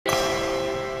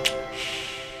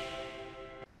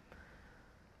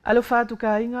Alo fatu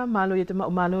kainga malo i te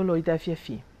malo lo i te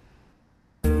fiafi.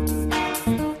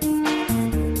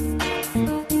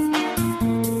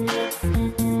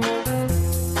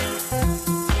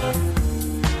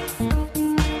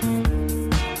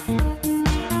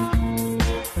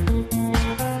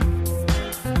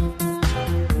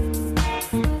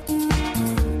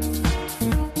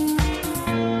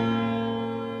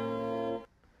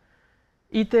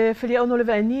 I te whiria ono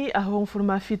lewa ni a hong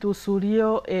forma fitu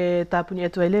surio e tapuni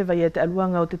atu elewa i te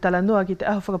aluanga o te talanoa ki te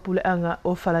aho whakapuleanga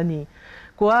o whalani.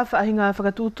 Ko a whaahinga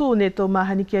whakatutu ne tō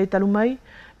mahani ki ai talumai,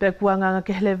 pe kua nganga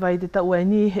ke helewa i te taua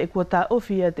ni e kua tā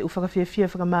ofi a te uwhakawhiawhia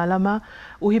whakamālama,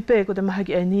 uhipe ko te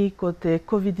mahaki ai ni ko te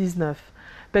COVID-19.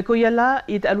 Pe ko ia la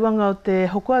i te aluanga o te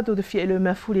hokoatu te whia ilo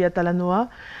mea furi a talanoa,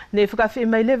 ne whakawhi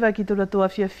mai lewa ki te ratoa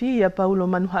whiawhi a Paulo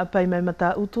Manuha'apai mai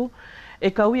mata utu, e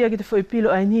kauia ki te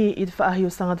whaipilo ai ni i te whaahi o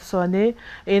sangata soa ne,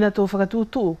 e na tō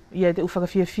whakatūtū i te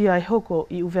uwhakawhiawhia ai hoko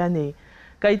i uwea ne.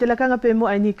 Ka i te lakanga pē mua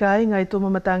ai ni ka inga i tō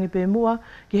mamatangi pē mua,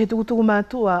 ki he tukutuku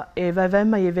mātua e vai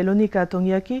mai e Veronika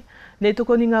Tongiaki, ne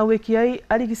toko ni ngā weki ai,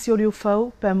 ari ki siori u whau,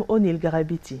 pē mo Onil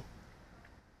Garaibiti.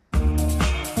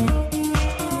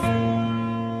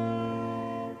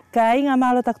 Ka inga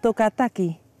malo takto ka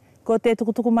taki. Ko te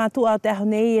tukutuku mātua o te aho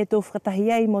nei e tō whakatahi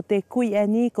ai mo te kui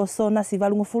ani ko so nasi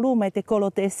walungofuru mai te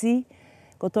kolo te esi,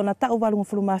 ko tōna tau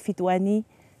walungofuru mā fitu ani,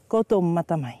 ko tō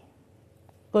matamai.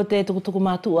 Ko te tukutuku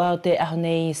mātua o te aho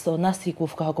nei so nasi ku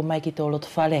whakahoko mai ki tō loto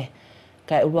whare.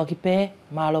 Kai urua ki pē,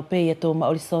 mālo pē i tō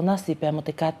maori so nasi pē mo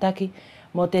te kātaki,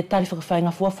 mo te tari whakawhainga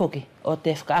fuafoki o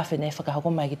te whakaawe nei whakahoko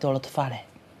mai ki tō loto whare.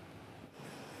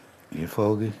 I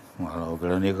whauki, mālo o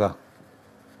Veronika.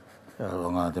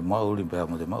 Aronga te mauri pēr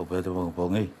mo te mau pēr te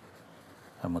mongopongi.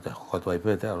 Mo te hokatuai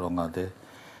pēr te aronga te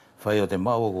whai o te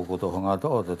mau ko koto honga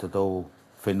tō te tau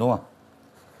fenua.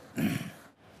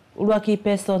 Urua ki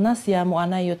pē so nasi a mo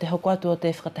anai o te hokoatu o te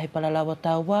whakatahi paralawa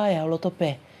tāua e auloto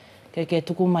pē. Kei ke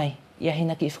tuku mai, ia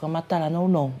hina ki whakamatala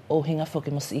nou o hinga whoki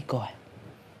mo si ikoe.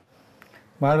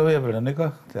 Mālo e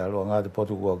Veronika, te aronga te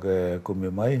potuku o ke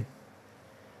kumi mai.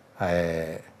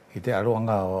 I te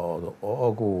aronga o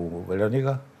oku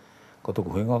Veronika, ko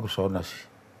tuku hinga ko so nasi.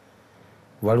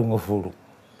 Walungofuru,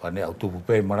 pane au tupu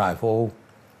pē marae fōu.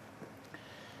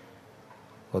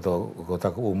 Ko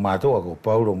taku u mātua ko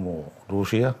Paulo mo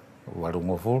Rusia,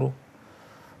 walungofuru,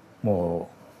 mo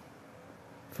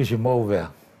fisi mou vea,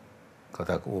 ko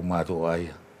taku u mātua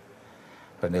aia.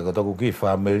 Pane ko taku ki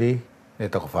family, ne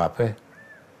taku whape.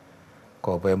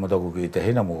 Ko pē mo taku ki te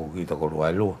hina mo ki taku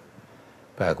rua lua.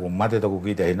 Pē ko mate taku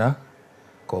ki te hina,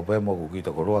 ko pē mo ki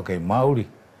taku rua kei Māori.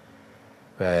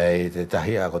 Pei te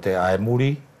tahi a ko te ae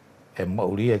muri, e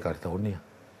mauri e karitonia.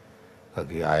 Ka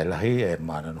ki ae lahi e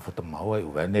mana no whatamahua i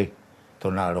uwe nei.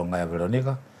 Tōna aronga e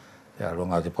Veronika, te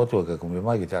aronga te potu e ke kumi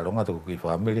mai ki te aronga tuku ki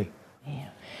family.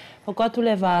 Hoko atu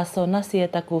le wā so nasi e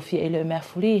taku whia ilo e mea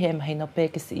furi, he mahino pē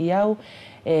kisi i au,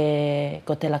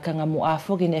 ko te lakanga mu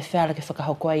āwhoki ne e whiala ke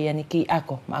whakahoko ai ani ki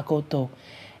ako, ma ako tō.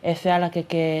 E whiala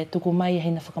ke tuku mai e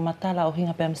hina whakamatala o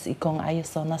hinga pēmasi i konga ai e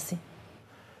so nasi.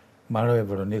 Maro e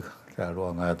Veronika. Te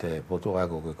aroanga te potu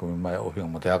ako ke kumi mai o hinga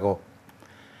mo te ako.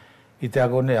 I te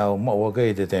ako ne au maua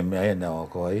kei te mea e nea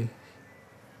ako ai.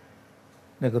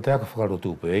 Ne ko te ako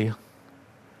whakarotu pē ia.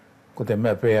 Ko te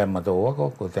mea pē a matou ako,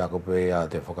 ko te ako pē a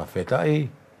te whakawhetai.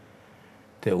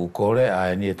 Te ukore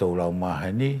a e ni e tau lau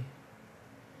mahani.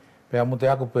 Pē a mo te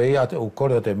ako pē ia te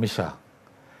ukore o te misa.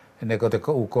 E ne ko te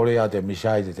ukore a te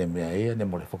misa i te mea ia, ne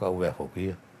mo le whakauwea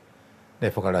whokia.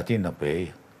 Ne whakaratina pē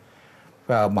ia.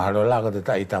 Pea mahalo laka te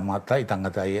tai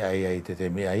tangata i ai te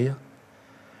mea ia.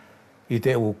 I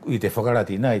te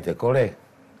whakaratina i te kore.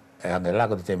 E hange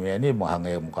laka te mea ni, mo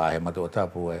hange muka he matua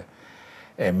tapu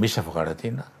e misa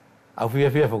whakaratina. Au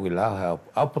whia whoki lau,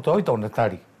 au potoi tōna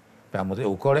tari. Pea mo te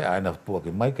ukore, aina pua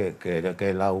ki mai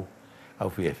ke lau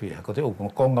au whia. Ko te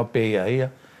ukonga pēia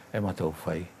ia, e matua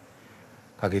whai.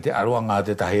 Ka ki te aruanga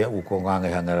te tahia ukonga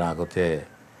nge hange laka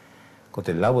ko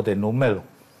te lau o te numelo.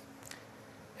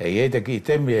 E iei te ki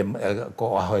temi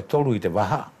ko aho e tolu i te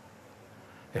waha.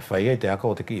 E whai e te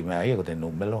ako o te ki mea ia ko te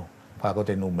numelo. Pā ko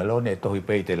te numelo ne tohi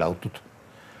pei te laututu.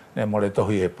 Ne more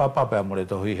tohi he papa, pēr more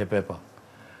tohi he pepa.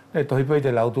 Ne tohi pei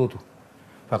te laututu.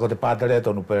 Pā ko te pātare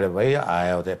tonu pere waia,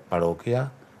 ae o te parokia,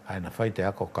 ae na whai te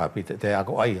ako kāpi te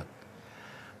ako aia.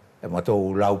 E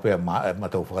matou lau pēr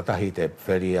matou whakatahi te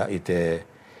feria i te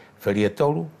feria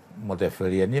tolu, mo te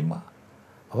feria nima.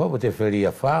 Mo te feria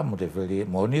whā, mo te feria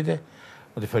monite,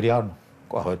 o te whiriano,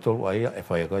 ko ahoe tolu aia e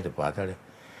whai koe te pātare.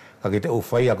 Ka ki te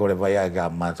uwhai a kore vai a ka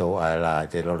mātou a la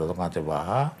te loro tonga te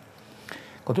waha,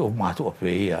 ko te umātu a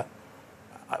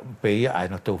peia ai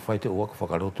na tau whai te ua ka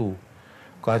whakarotu.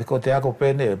 Ko te ako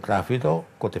pene e plawhito,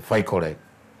 ko te whai kore.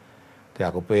 te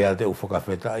ako pea te u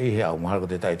whakawhetai, he au mahara ko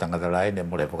te tai tangata rai, ne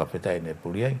more whakawhetai ne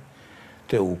puri ai.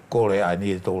 Te u kore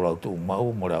ani e tō rau tu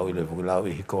mau, more au ile whukilau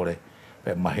i hi kore,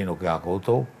 pe mahino ke a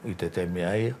koutou, i te te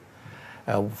mea ia.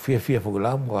 Au fia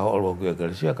whukilau, mga olo ki a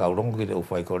Galesia, ka au rongo ki te u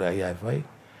whai kore ai ai whai.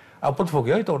 Au potu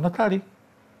whuki ai tō natari,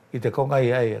 i te konga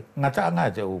i ai, ngata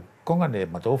ngā te u konga ne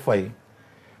matou whai.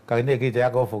 Ka ne ki te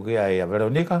ako whuki ai a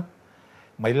Veronica,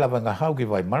 mai lava ngā hau ki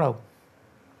vai marau.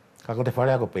 Ka ko te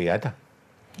whare ako pei aita.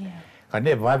 Ka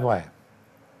ne vai.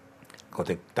 Ko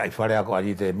te tai whare ako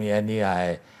ari te mea ni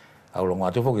ai au longo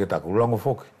atu whuki, taku longo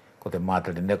whuki. Ko te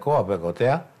mātari ne koa pe ko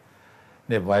tea.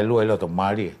 Ne vai lua ilo to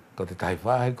mari. Ko te tai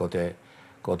whahe,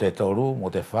 ko te toru, mo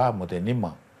te wha, mo te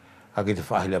nima. Ka ki te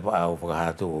whahe le pa au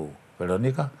whakahatu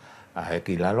Veronica, a he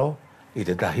ki lalo, i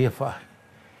te tahia whahe.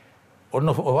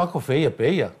 Ono o ako wheia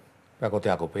peia, pea ko te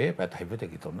ako peia, pea tahi vete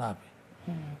ki tō nāpe.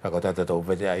 Pea ko te tau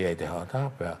vete ai ai te hata,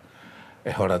 pea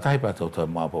e hora tahi pea tau tau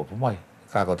māpopo mai.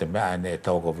 Ka ko te mea ane e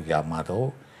tau ko whiki a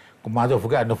mātou. Ko mātou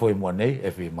whiki a nofo i mua nei,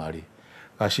 e whi mari.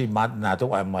 Ka si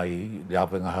mātou ai mai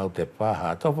leapenga hau te pā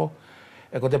hātofo.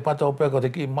 E ko te pato pea ko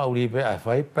te ki mauri pea ai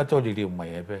whai, pea tō ririu mai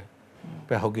e pea.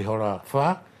 Pea hoki hora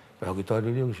wha, pea hoki tō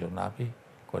ririu si o nāpi.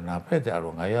 Ko nāpe te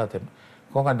aruanga ia,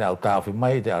 konga ne au tāwhi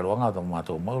mai te aruanga tō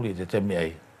mātou mauri te te mea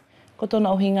i. Ko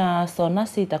tōna uhinga so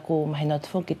nasi taku mahino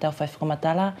tufu ki tau whai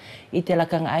whakamatala i te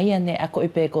lakanga aia ne ako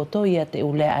ipe koto ia te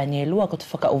ulea ane lua ko te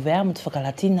whakauvea mo te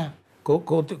whakalatina.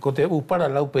 Ko te upara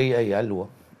lau pei ai alua.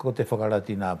 Ko te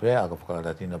whakalatina pea, ako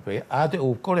whakalatina pea. A te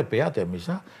ukore pea te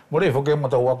misa. More i whoke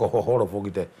mata wako hohoro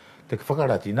whoki te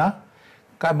whakalatina.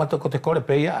 Kai mata ko te kore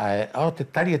pea, au te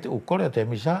tari te ukore te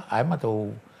misa, ai mata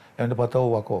u e ne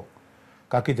patau wako.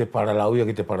 Ka ki te paralau ia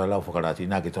ki te paralau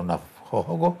whakalatina ki tōna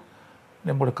hohoko.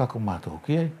 Ne more kako mātou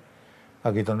ki ai.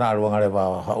 Ka ki tōna aruanga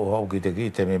rewa hau ki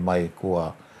te me mai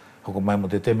kua hoko mai mo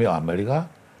te teme o Amerika.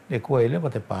 Ne kua ele ma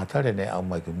te pātare ne au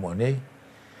mai ki mua nei.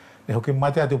 Ne hoki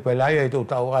mate atu pelai ai tō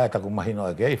tau ai taku mahino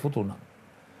e kei Futuna.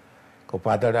 Ko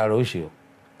pātare aro isio.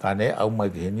 Ka ne au mai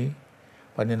ki hini.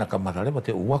 Pa ne naka matare ma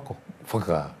te uwako.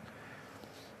 Whaka.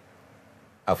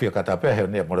 A whia kata pēheo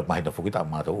ne more mahina whukita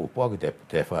mātou upua ki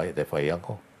te whai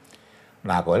ako.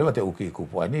 Nā ko ele ma te uki i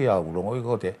kupua ni au rongo i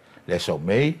ko te leso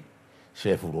mei,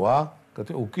 se furua, ka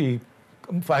te uki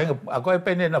whainga, a koe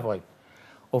pene na whai.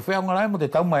 O whea ngarai mo te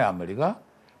tau mai Amerika,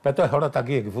 pe toi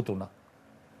horataki e ki Futuna.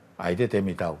 Ai te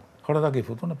temi tau. Horataki i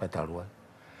Futuna pe taruai.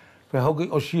 Pe hoki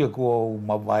o sia kua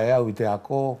mawai au i te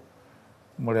ako,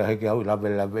 more heki au i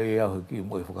lawe i au heki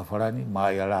mo i whakawharani,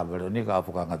 mai a la Veronica a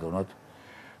whakangatu notu.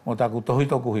 Mo taku tohi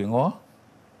toku hingoa,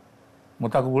 mo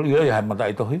taku i hai mata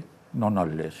i tohi, nona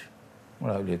lesi. Mo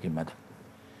la uli ki mata.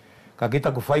 Ka ki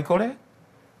taku whai kore,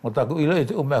 mo taku ilo i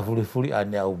te umea furi a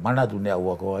ne au manatu ne au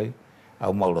wako ai,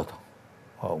 au mauroto.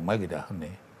 Au mai ki te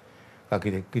ahane. Ka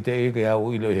ki te eke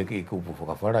au ilo i heki i kupu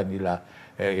whakawharani la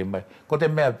e mai. Ko te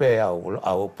mea pē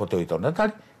au poto i tona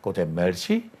tari, ko te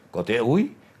mercy, ko te ui,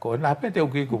 ko e nā pē te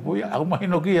uki i kupu i, au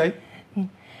mahino ki ai.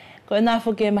 Ko e nā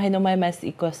whuki e mahino mai mai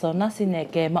i koe so nasi ne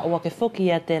ke maua ke whuki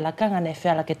ia te lakanga ne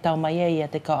whiala ke tau mai ia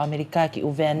te kau Amerika ki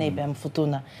uvea nei pēr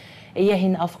Futuna. E ia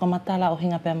hina au whakamatala o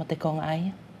hinga pēr mo te konga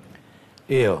aia?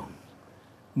 Eo,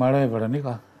 marae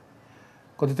Veronica.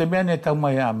 Ko te mea ne tau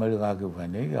mai a Amerika ki uvea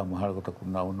nei, a mahara ko taku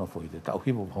nau nofo i te tau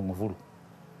hipo hongo furu.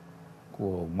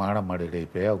 Ko mara mare rei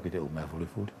pēr au ki te umea furi.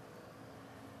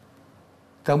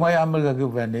 Tau mai a Amerika ki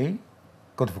uvea nei,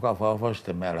 ko te whakawhawha si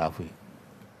te mea rāwhi.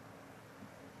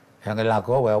 Hange la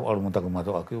ko wa alu montaku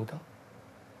mato aki uta.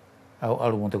 Au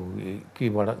alu montaku ki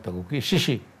wara taku ki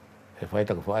sisi. E whai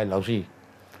taku whai lausi.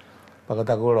 Paka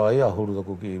taku ro ai a huru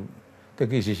taku ki te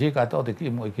ki sisi ka to te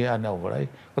ki mo ki ana orai.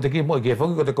 Ko te ki mo ki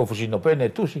foki ko te kofusino pene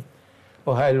tusi.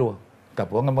 O hai lua.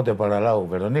 Tapuanga mo te paralau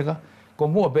Veronica. Ko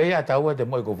mo pe ia tau te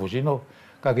mo kofusino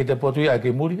ka ki te potu ia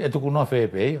ki muri e tuku no fe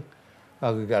pe ia.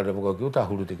 Ka ki ka revo ki uta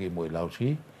huru te ki mo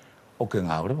lausi. O ke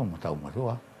ngaure mo tau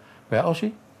matua. Pe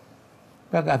osi.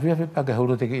 Paka awhiawhi paka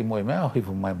huru te ki i moe mea, o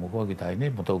hifu mai mo koa ki taine,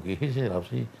 mo tau ki hise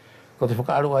rausi. Ko te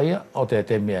whakaaru ia, o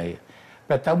te mea ia.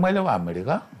 Pea tau mai lewa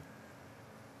Amerika.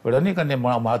 Veronica ne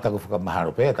mona maha taku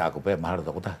whakamaharo pēa, tāku pēa maharo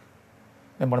taku tahi.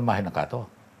 Ne mona mahina katoa.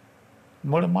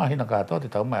 Mona mahina katoa te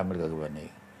tau mai Amerika ki wēnei.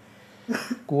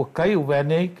 Kua kai u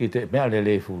wēnei ki te mea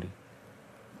lelei furi.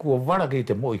 Kua wara ki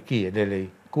te moi ki e lelei.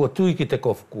 Kua tui ki te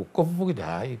kofu, kua kofu ki te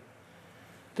hai.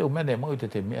 Te umene mo i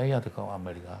te mea ia te kau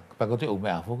Amerika. Pako te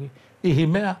umea fuki. Ihi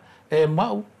mea e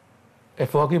mau e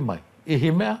whaki mai.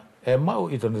 Ihi mea e mau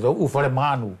i tone tau ufare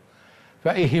manu.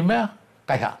 Pea ihi mea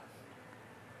kaiha.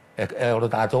 E ora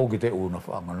tātou ki te una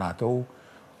whanga nātou.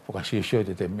 Whakasio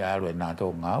te mea aru e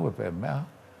nātou ngāu e pea mea.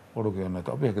 Oro ki ona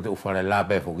topi e ki te ufare la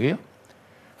pe fukia.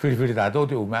 whiri tātou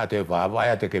te umea te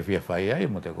whāwai te ke whia whai ai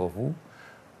mo te kofu.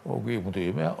 O ki mutu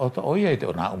i mea, o ta oia i te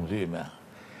o nā umutu i mea.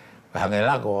 Hange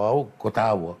la ko au, ko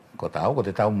tāua, ko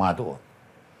te tau mātua.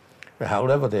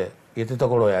 Haureva te, i te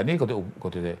tokoro e ani, ko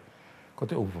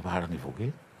te upaparani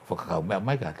fuki, whakakau mea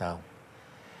mai ka tau.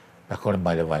 Kore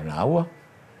mai le vai nā ua,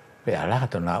 pe ala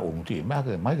ta nā umutu i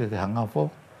mea, mai ke hanga fo.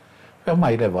 Pe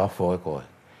mai le wā fo e koe.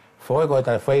 Fo e koe,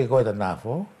 ta whai e koe ta nā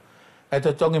fo. E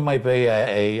te tongi mai pe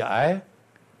e ae,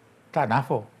 ta nā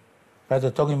fo. Pe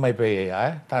te tongi mai pe e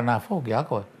ae, ta nā fo ki a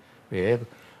koe.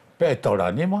 Pe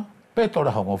tora nima, pe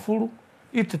tora hongo furu,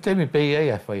 i te temi pe e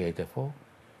a whai e te fo.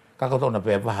 Kako tona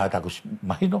pe waha taku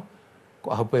mahino,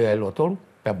 ko ahu pe e loa toru,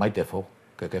 pe mai te fo,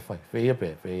 ke whai, whai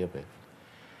pe.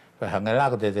 Pe hanga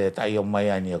lako te tai o mai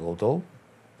ani a koutou,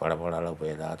 para lau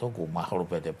pe e tātou, ko mahoro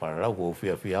pe te para lau, ko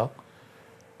whia,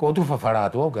 ko tu whawhara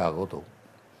atu au ke a koutou.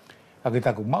 Aki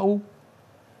taku mau,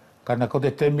 kana ko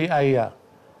te temi aia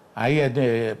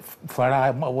ne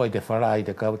whara, mau ai te whara i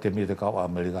te kau, temi te kau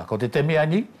Amerika. Ko te temi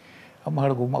ani, a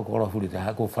mahara ko mau korafuri te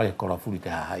hai, ko whare korafuri te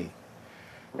hai.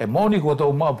 E moni ko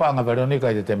tau mau panga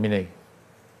Veronica i te temi nei.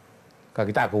 Ka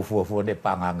ki tāku fuafua ne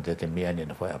panga te temi ani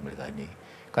na whai Amerika ni.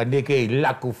 Ka neke i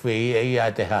laku whei e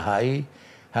ia te hahai,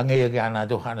 hange ia ke ana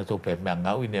tō hana tō pe mea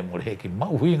ngau i ne more heki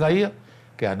mau hinga ia,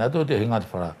 ke ana tō te hinga te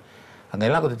whara. Hange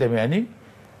lako te temi ani,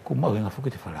 ko mau hinga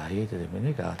fuki te whara i te temi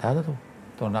nei, ka tāta tō.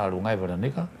 Tōna aru ngai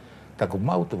Veronica, taku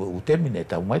mau tu utemi ne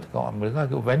tau mai te kau Amerika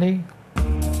ki uvenei.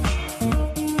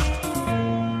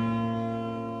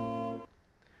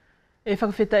 E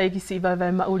whakawheta e ki si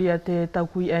vai mauri a te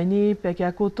taukui aini, pe ki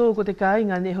a koutou ko te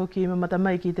kāinga ne hoki mamata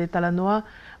mai ki te talanoa,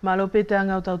 ma alo pe te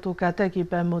anga o tautou kātaki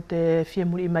pe mo te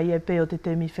whiamuri mai e pe o te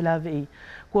temi whelawei.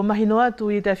 Kua mahino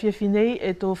atu i te awhia whinei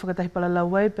e tō whakatahi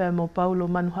palalawai pe mo Paulo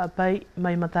Manuha'apai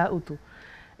mai mata utu.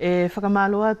 E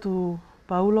whakamalo atu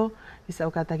Paulo, i sa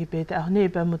o kātaki pe te ahonei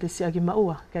pe mo te siagi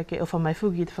maua, kia ke ofa mai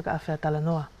fugi te whakaawhia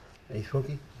talanoa. Ei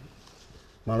fuki,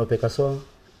 malo pe kasoa,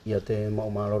 ia te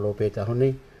malo pe te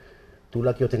ahonei,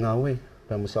 tūlaki o te ngāwe,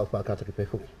 pe mo sa o whakataki pe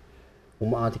fuki.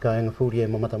 Uma āti ka enga furi e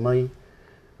mamata mai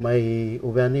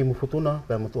uveani mu Futuna,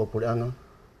 pe mo tua pureanga,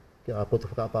 kia a poto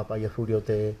whakaapapa ia furi o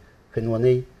te fenua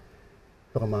nei,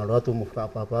 whakamalo atu mo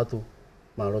whakaapapa atu,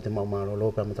 malo te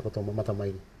malo pe mo takoto mamata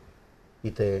mai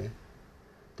i te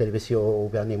televisio o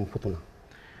uveani mu Futuna.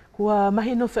 Kua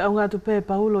mahino whaunga atu pe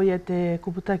Paulo i te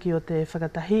kuputaki o te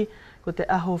whakatahi, ko te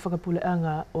aho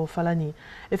whakapuleanga o Whalani.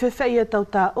 E whewhai e tau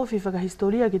tā ofi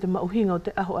whakahistoria ki te mauhinga o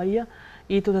te aho aia,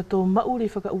 i tō tato mauri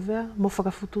whakauvea mo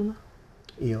Whakafutuna?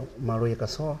 Io, maro e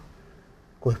kasoa.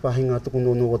 Ko he whahinga tuku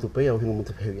no atu pei au hinga mo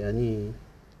te whewhiani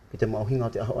ki te mauhinga o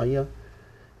te aho aia.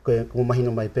 Ko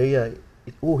mahino mai peia,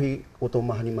 i uhi ko tō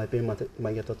mahani mai pei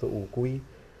mai a tato ukui,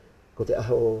 ko te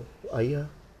aho aia,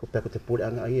 ko pēr ko te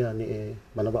pureanga aia ne e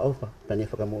manawa auwha, pēr ne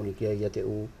whakamoni kia i a te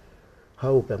u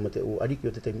hau pēr mo te u ariki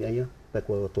o te teimi aia, pēr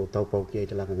ko tō taupau kia i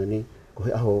te lakanga nei, ko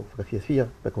he aho whakawhiawhia,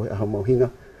 pēr ko he aho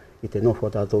mauhinga i te nofua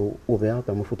tātou uwea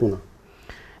pēr mo Futuna.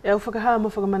 E au whakahaa mo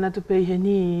whakamanatu pei he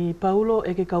ni Paulo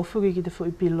e ke kauwhuki ki te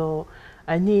whuipilo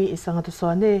ai ni i sangata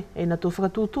soa ne, e na tō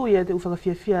whakatūtū i a te u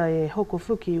whakawhiawhia e hoko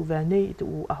whuki uwea nei i te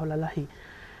u aholalahi.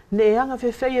 Ne e anga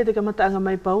whewhai e te kamataanga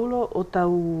mai Paulo o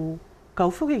tau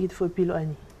kauwhuki ki te whuipilo ai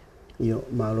ni? Io,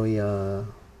 malo i a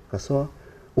kasoa.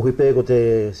 Uhi pē ko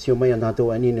te sio mai a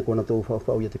nātou ani ne kona tō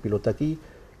whawhau i a te pilotaki,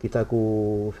 ki tāku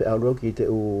wheaurau ki te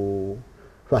u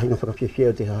whahinga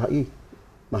whakawhiawhia o te hahai.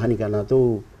 Mahani ka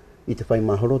nātou i te whai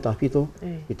mahoro tāwhito,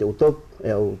 i te utop, e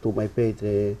au tū mai pē i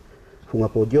te whunga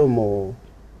pōdio mo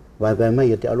vai mai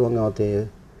i te aluanga o te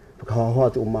whakahoahoa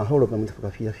te u mahoro pa mo te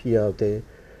whakawhiawhia o te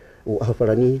u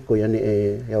ahawharani, ko i ane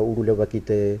e au urulewa ki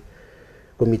te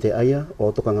comité aia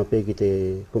o tokanga pe ki te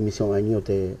commission ani o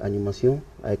te animation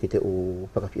ai ki te u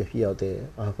whakawhiawhia o te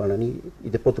ahawharani i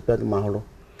te poto pēr mahoro.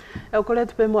 E o kore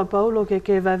atu pe mua Paulo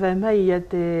ke vai mai i a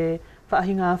te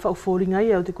whaahinga whaufōringa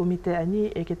i au te comité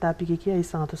ani e ke tāpiki kia i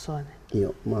sangata soane.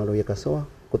 Io, mahalo i a kasoa.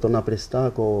 Ko tōna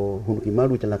presta ko hunuki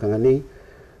maru i te lakanga nei,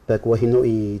 pē kua hino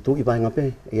i tū i vahenga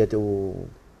pe i a te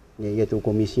u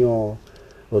commission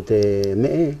o te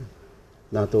mee,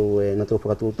 nātou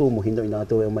whakatūtū mo hino i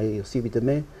nātou e mai o siwi te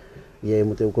me, i e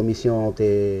mo te komision o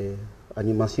te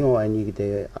animation ani ki te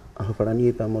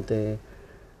ahawharani pa mo te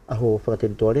aho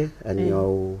whakateritoare ani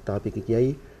au tāpiki ki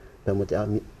ai, pa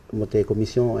mo te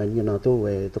komision ani o nātou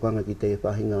e tokanga ki te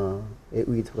whahinga e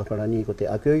ui te whakawharani ko te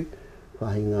akeu,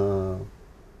 whahinga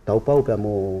taupau pa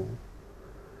mo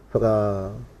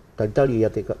whakataritari i a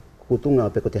te kutunga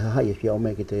pe ko te hahai e whia o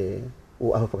mai ki te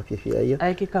o aho whakawhiawhia ia.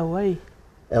 Ai ki kau ai?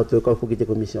 E au tō kauwhu ki te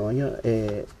komision ia,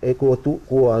 e kua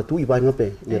tū i vainga pe,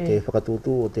 i te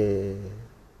whakatūtū o te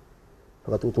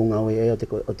whakatutu ngau e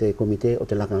o te komite o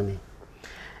te lakane.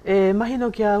 E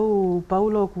mahino ki au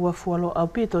Paulo kua fualo au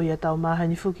pito ia tau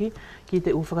mahani fuki ki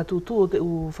te u whakatutu o te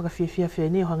u whakawhiawhia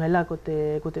wheni o hangaila ko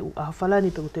te u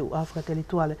ahawhalani pe ko te u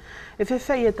ahawhakatelituale. E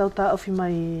whewhai e tau ta awhi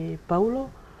mai Paulo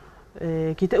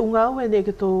ki te unga au e ne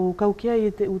ke tō kaukia i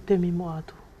te u temi mo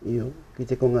atu. Iyo, ki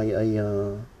te konga i ai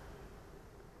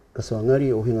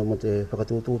Kasoagali o hinga mo te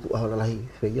whakatutu tu ahalalahi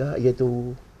whea i e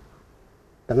tu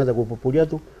tangata ko popuri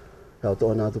atu. Kau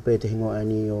toa nā tu pē te hingo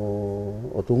ani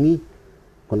o tungi.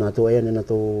 Ko nā tō ea nena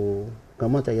tō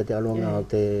kamata ia te aloanga o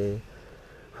te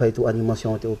whaitu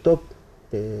animation o te utop,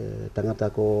 te tangata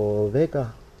ko veka,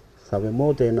 sawe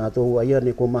mō te nā tō aia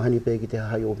ne ko mahani pē ki te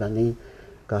hahai o vani,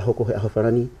 ka hoko he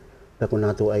ahawharani, pē ko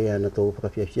nā tō aia na tō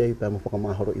whakawhiawhiai, pē mo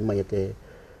whakamahoro i mai te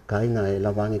kāinga e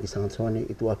lawange ki sangatsoane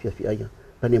i tō awhiawhi aia.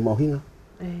 Pē ne mauhinga,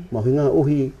 mauhinga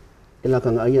uhi e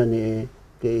lakanga aia ne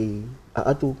kei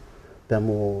a atu, pē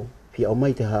mo whia o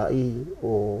mai te hai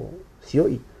o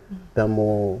sioi, pēr mō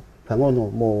whangono,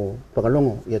 mō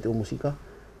whakalongo i te o musika,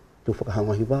 tū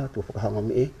whakahanga hiwa, tū whakahanga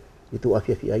me i tū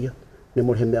awhiawhi aia. Ne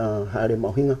mō he mea haere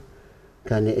mauhinga,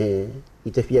 ka ne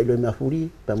i te whia iloi mea furi,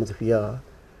 pēr mō te whia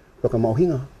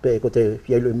whakamauhinga, pē ko te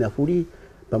whia iloi mea furi,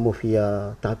 pēr mō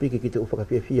whia tāpiki ki te o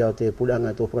whakawhiawhi o te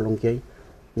puleanga i tō whakalongi ai,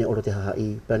 ne oro te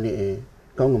hahai, pēr ne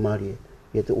kaunga maari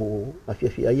i te o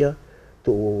awhiawhi aia,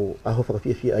 tō aho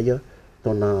whakawhiawhi aia,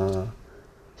 tōna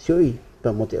sioi,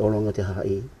 pēr mō te olonga te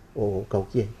hahai o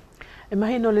kaukie. E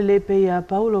mahino le lepe ia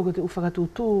Paulo ko te u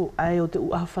whakatutu ai o te u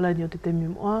ahawhalani o te temi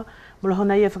moa. Mula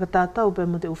hona ia whakatātau pe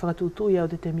mo te u whakatutu ia o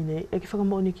te temi nei. E ki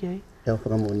whakamooni ki ai? E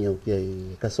whakamooni au ki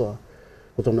ai kasoa.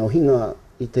 Ko tōna ohinga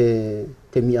i te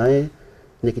temi ae,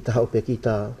 ne ki taha o pe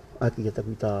kita aki ia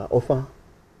taku i ta ofa,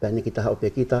 pe ne ki taha o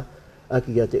pe kita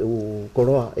aki ia te u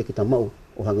koroa e ki ta mau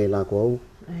o hangai lako au.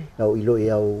 Au ilo i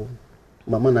au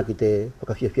mamana ki te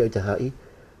whakawhiawhia i te hai,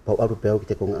 pau aru pēo ki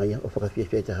te konga aia o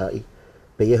whakawhiawhia te hai.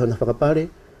 Pe ie hona whakapare,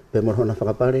 pe mor hona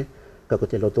whakapare, ka ko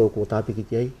te loto ko tāpiki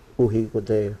ki ai, uhi ko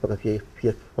te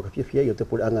whakawhiawhia i o te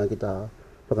pureanga ki ta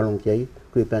whakalongo ki ai,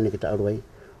 kui pēne ki ta aru ai,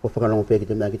 o whakalongo pē ki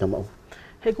te mea ki ta mau.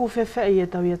 He ku whewhai e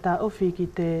tau ia tā ofi ki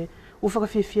te u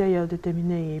whakawhiawhia i o te temi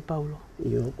nei i Paulo.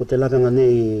 Iyo, ko te lakanga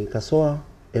nei kasoa,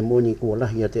 e moni ko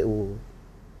lahi a te u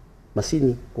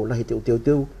masini, ko lahi te u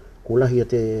teu, ko lahi a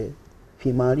te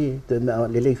whimaari, te mea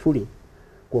lelei furi.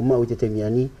 Ko mau i te temi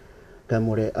ani, ka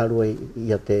more aruai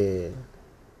i a te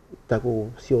tako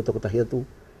sio toko tahi atu,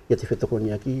 i a te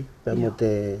whetokoni aki, ka mo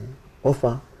te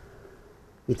ofa,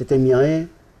 i te temi ae,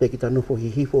 pe ki ta nofo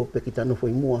hihifo, pe ki ta nofo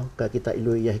i mua, ka ki ta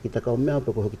ilo i ahi ki ta kau mea,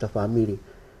 pe ko ki ta whamiri.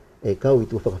 E kau i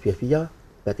tu whakawhiawhia,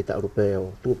 pe ki ta arupe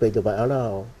o tūpei te vai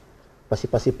ala, o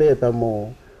pasi pe, pe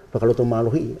mo whakaloto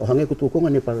mālohi, o hange kutu konga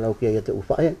ne pararau ki a te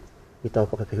uwhae, i tau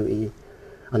whakawhiawhi i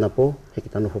ana po, he ki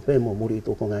ta nofo pe, mo muri i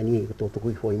tō konga ni, i tō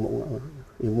tuku i fo i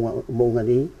mounga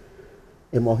ni,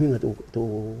 e mauhinga tō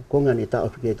konga ni tā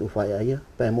awhike e tō whae aia,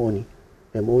 pa e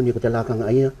mōni ko te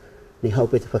lakanga aia, ni hau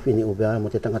pe te whawhine ubea, mo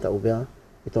te tangata ubea,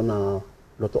 i tōna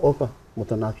loto ofa, mo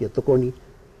tōna whia tokoni,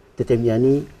 te te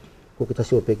miani, ko ki ta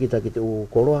sio pe kita ki te u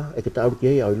koroa, e ki ta aru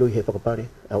ki hei, au iloi he whakapare,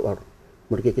 au aru.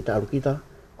 Mori ki ta aru kita,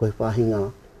 ko he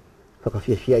whahinga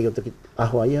whakawhiawhia i o te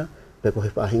aho aia, pe ko he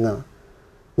whahinga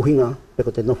uhinga, pe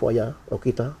ko te nofo aia o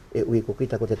kita, e ui ko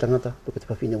kita ko te tangata, to ki te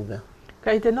whawhine ubea.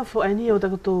 Ka i te nofo ai ni o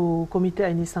takotou comité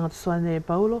ai ni sangata soane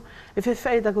Paulo, e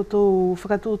whewhai takotou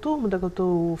whakatutu, mo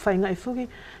takotou whainga i fuki,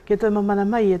 ke toi mamana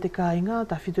mai e te kāinga,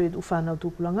 ta whito i te uwhanau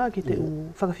tūpulanga, ki te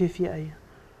whakawhiawhia ai.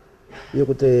 Io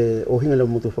ko te ohinga leo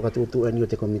mutu whakatutu ai ni o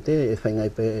te komite, e whainga i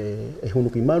pe e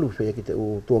hunuki maru, whea ki te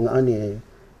tuanga ani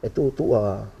e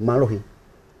tūtua marohi,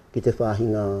 ki te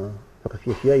whahinga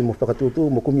whakawhiawhia i mo whakatutu,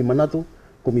 mo kumi manatu,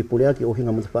 kumi pureaki,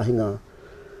 ohinga mo te whahinga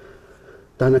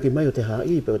tāna ki mai o te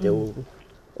hai, pe o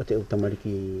te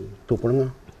tamariki tūpuranga.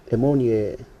 E mōni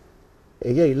e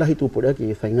iei lahi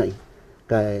tūpureaki e whaingai.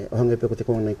 Kai ohange pe ko te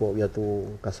konga nei ko ia tū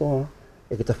kasoa,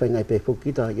 e ki ta whaingai pe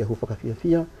whukita i ahu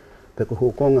whakawhiawhia, pe ko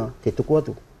hukonga te tuku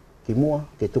atu ki mua,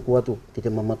 te tuku atu ki te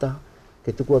mamata,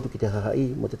 te tuku atu ki te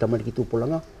hahai mo te tamariki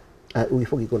tūpuranga, a ui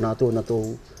whuki ko nātou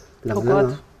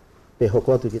langananga, pe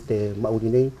hoko atu ki te mauri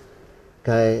nei,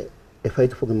 kai e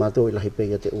whaitu whuki mātou i lahi pe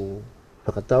ia te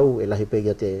whakatau, e lahi pe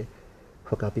ia te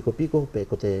whakapiko-piko, pe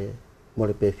ko te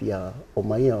more pe whia o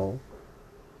mai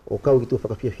o kau ki tu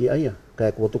whakawhiawhia aia. Ka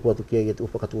e kua tuku atu ki ia te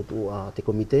whakatutu a te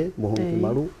komite, mohonu ki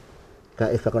maru, ka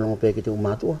e whakalongo pe ki te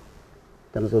umātua,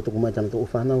 tana tō tuku mai, tana tō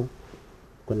whanau,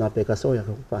 ko nā pe kasoia,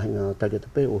 ka whahinga tari atu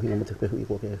pe, o hinga mo te whehu i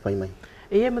kua ke whai mai.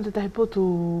 E ia mo te tahi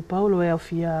potu Paulo e au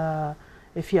whia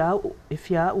e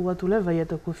fia ua tu lewa ia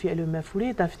taku fia ele mea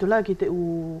furi, ta fitula ki te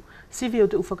u sivi o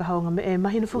te u whakahaonga me e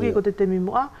mahina fuki ko te temi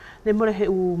moa, ne more he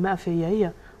u mea whia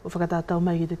ia, o whakatātau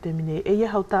mai ki te temi nei, e ia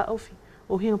hau tā ofi,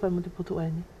 o hinga pai mo te putu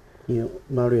aini. Ia,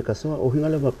 Māori e kasoa, o hinga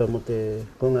lewa pai mo te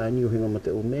konga aini, o hinga mo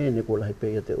te u me, ne ko lahi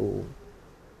pe ia te u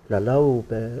lalau,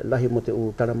 pe lahi mo te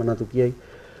u taramanatu ki ai.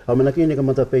 Au manaki ne ka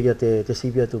mata pe ia te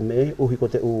sivi atu me, uhi ko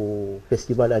te u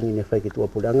festival ani ne whai ki tua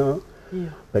pulanga,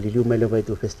 pari liu mai lewa i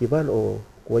tu festival, o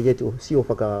kua ia tu si o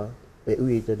whaka e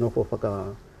ui te nofo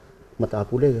whaka mata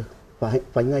apule,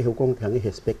 whaingai hau konga ki hangi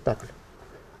he spektakle.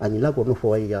 Ani la ko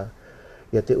nofo ai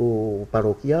ia te u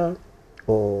parokia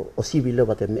o sivi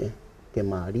lewa te me, ke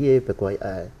maarie, pe kua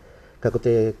ai, ka ko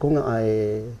te konga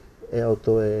ai e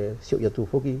auto e sio ia tu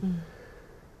foki,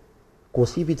 ko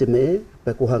sivi te me,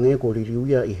 pe ko hange ko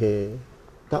ririuia i he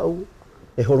tau,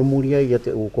 e horomuria ia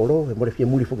te u koro, e more fia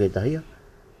muri foki e tahia,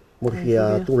 more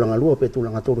fia tūlanga lua pe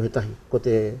tūlanga toru he tahi, ko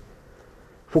te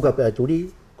fuka pe aturi,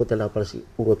 ko te laparasi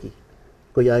uroki.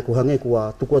 Ko ia e ko hange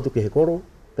kua tuku atu ke he koro,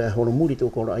 pe horomuri te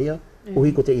u koro aia,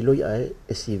 uhi ko te iloi ai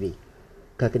e sivi.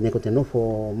 Ka ke ne ko te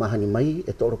nofo mahani mai,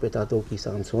 e toro pe tātou ki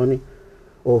Sansoane,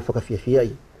 o whakawhiawhia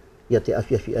ai, ia te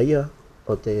awhiawhia ia,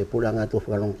 o te pulanga atu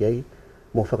whakalong ki ai,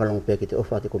 mo whakalong pe ki te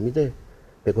ofa te komite,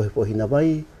 pe ko he whohina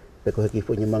vai, pe ko he ki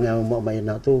whohina mange au mai e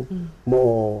nātou,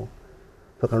 mo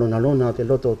whakalona lona te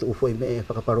loto te ufoi me e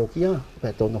whakaparokia,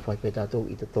 pe tono whai pe tātou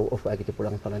i te tau ofa ki te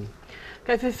pulanga whalani.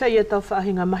 Kai whewhai e tau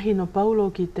whaahinga mahino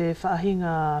Paulo ki te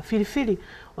whaahinga whiriwhiri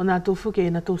o nā tau whuke e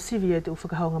nā tau sivi e te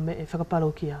whakahaonga me e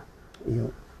whakaparokia. Ia,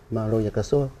 māroia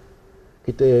kasoa,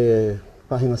 ki te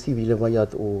whaahinga sivi le vai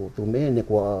atu tu me, ne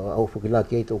kua au whukila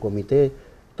ki ei tau komite,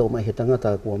 tau mai he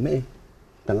tangata kua me,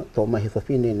 tau mai he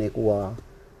whawhine ne kua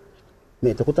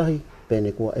me te kotahi, pe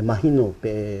ne kua e mahino,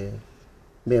 pe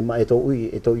me ma e tau ui,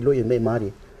 e tau iloi e me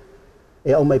maari.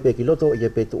 E au mai pe ki loto, e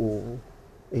pe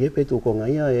tu konga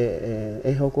ia,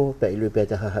 e hoko, pe iloi pe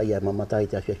te haha ia, mamatai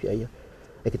te awhiawhia ia.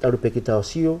 E ki taru pe ki tau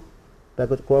sio, pe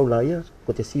ko au la ia,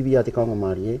 ko te sivi a te kaunga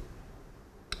maari e,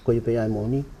 ko i pe ai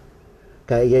moni.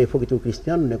 Ka e whoki tu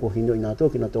Kristiano, ne ko hino i nā tō,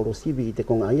 ki nā tōro sivi i te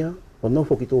konga ia, o no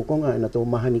whoki tu konga, e nā tō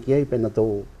mahani ki ai, pe nā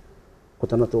tō, ko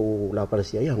tana tō la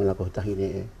parasi ia, hanga la ko tahi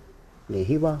ne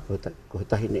hiwa, ko he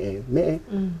tahi ne me,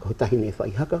 ko he tahi ne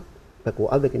whaihaka, pa ko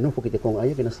awe ke nofo ki te konga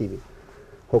aia ke na sivi.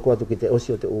 Hoko atu ki te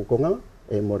osi o te u konga,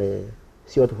 e more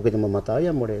sio atu ki te mamata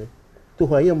aia, more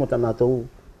tuha ia mo tana tau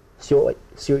sio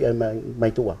ia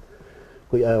mai tua.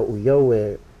 Ko ia u iau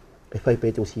e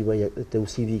whaipe te u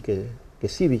sivi ke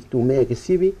sivi, tu me ke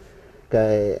sivi, ka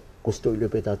e kosto i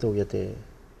lepe tātou ia te,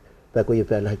 pa ko ia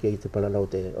pēr lahi ke i te paralau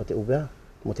o te uvea,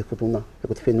 mo te Futuna, pe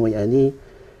ko te fenua i ani,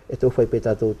 e tau whai pe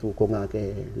tātou tu konga ke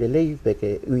lelei, pe ke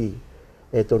ui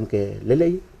e ton ke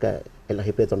lelei, ka e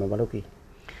lahi pe tona waloki.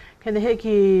 Kene he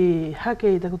ki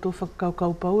hake i tako tō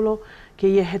whakaukau Paulo, ke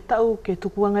ia he tau ke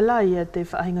tukuanga la ia te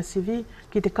whaahinga sivi,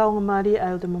 ki te kaunga maari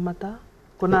ai o te mamata,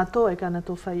 ko nā tō e ka nā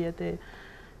tō whai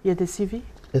ia te sivi?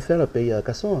 E whera pe ia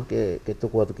kasoa ke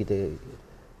tuku atu ki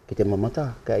te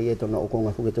mamata, ka ia tona o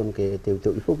konga whuke ton ke te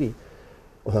uteu i whuki,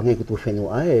 o hange ki tu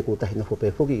whenua ae, ko tahi na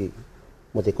whope whuki,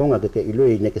 mo te konga ke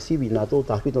iloi ne ke sivi nā tō,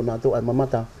 tāwhito nā tō ai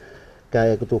mamata, ka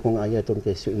e kutu konga ia ton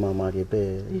ke sui mamari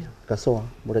pe kasoa.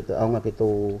 Mo te aunga ke tō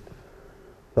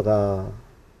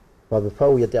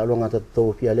whau ia te alonga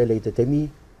tō whia lele i te temi,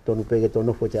 tonu pe ke tō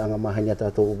nofo te anga mahania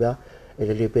tātou ubea, e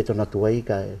lele pe tōna tuai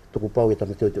ka e tuku pau i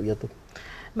tana teo iatu.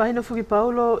 Mahina fuki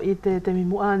Paulo i te temi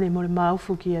muane mo le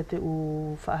maufu ki a te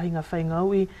u whaahinga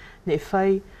whaingaui, ne e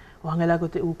whai, o hangelako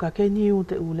te u kakeniu,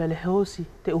 te u lele heosi,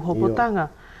 te u hopotanga.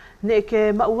 Ne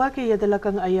ke mauake ia te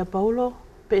lakanga ai a Paulo,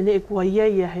 pe ne e kua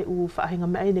ia he u whaahinga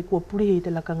mea ne kua purihi i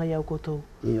te lakanga ia o kotou.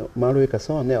 Ia, maru e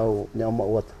kasoa, ne au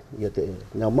mau atu,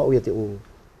 ne au mau ia te u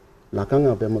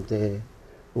lakanga pe mo te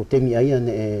u temi aia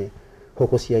ne e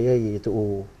hokosi aia i te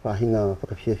u whaahinga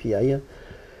whakawhiawhia aia,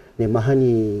 ne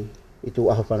mahani i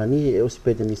tu aha whanani e osi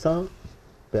pe te misa,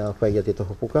 pe a whai ia te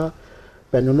tohopuka,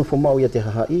 pe nonofo mau ia te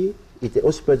hahai, i te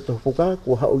osi pe te tohopuka,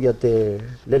 kua hau ia te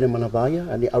lele manawāia,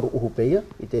 ani aru uhu peia,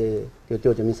 i te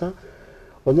teo te misa,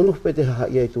 o nonofo pe te hahai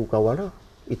ia i tu kawara,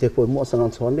 i te poe mua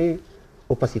Sangansoane,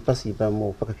 o pasi-pasi, pa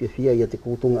mo whakawhiawhia ia te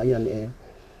kūtunga ia ne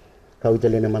kau i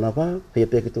te lele manawā, pea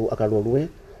pea ki tu akalorue,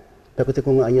 pe ko te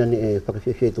konga ia ne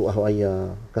whakawhiawhia i tu aho aia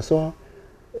kasoa,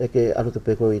 e ke aru te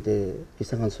pe ko i te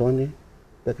Sangansoane,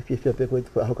 pe ke whiawhia pe ko i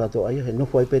te aho katoa ia, he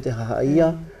nofo ai pe te hahai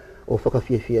ia, o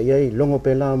whakawhiawhia iai, longo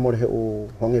pe la, more he u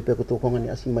honge pe ko tō konga ni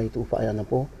asi mai tu whaaya na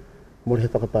po, more he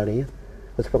whakapare ia.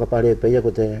 Ko te whakapare pe ia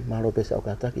ko te maharo pe sa o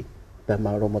kātaki, pe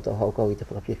maharo mo tō hau kau i te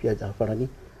whakawhiawhia i te hawharani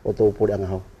o tō pore anga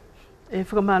hau. E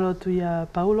whakamalo tu ia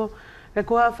Paulo, Ka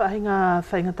koa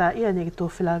whainga tā ia ne ki tō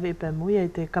whilawe i pēr muia i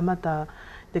te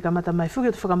kamata mai whuki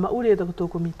o te whakamauri e tō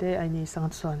comité ainsi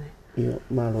sangatsuane. Ia,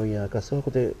 malo ia Kasoa,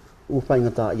 ko te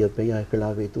whainga tā ia pe ia e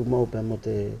whilawe i tū mau pēr mo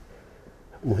te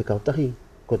mohe kautahi,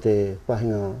 ko te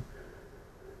whainga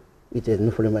i te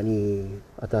nuwhalemani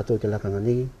a tātou te lakanga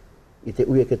nei, i te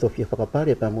uia ke tō whia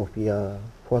whakapare pēr mo whia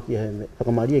whaki he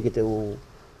whakamaria ki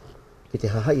te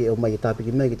hahai e o mai e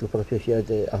tāpiki mai ki tū whakawhiawhia e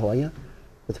te ahoaia.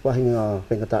 Ko te whahinga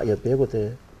whaingata ia pēr, ko te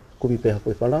kumi pēr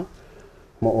hapoi whala,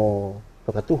 mo o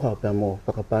whakatuha pēr mo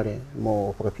whakapare,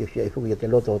 mo whakawhiawhia i whuki e te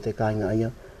loto o te kāinga aia,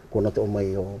 ko na te o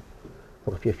mai o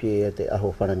whakawhiawhia e te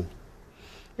aho wharani.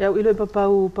 Iau ilo i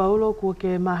papau Paulo, kua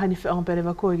ke mahani whaanga pere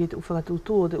wako i te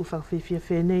uwhakatutu o te uwhakawhiawhia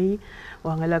whenei, o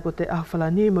hangaila ko te aho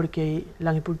whalani, mori kei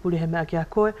langi pulipuli he mea ki a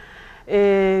koe.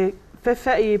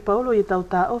 Whewhai Paulo i tau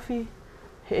tā ofi,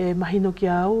 he mahino ki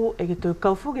au, e ke tō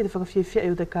kauwhuki te whakawhiawhia i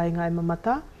o te kāinga e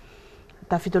mamata,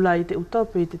 tā whitola i te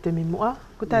utope i te temi mua,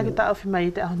 ko tā ki tā ofi mai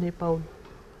i te aho nei Paulo.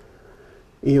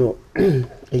 Io,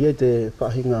 e ia te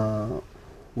whahinga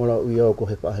mora ui au ko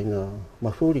he whahinga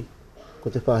mawhuri, ko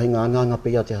te whahinga anganga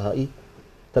pe ia te hai,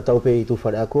 tatau pe i tū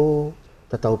whare ako,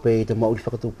 tatau pe i te mauri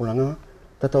whakatūpuranga,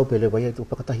 tatau pe le wai i tū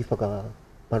whakatahi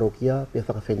whakaparokia pe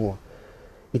whakawhenua.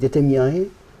 I te temi ahe,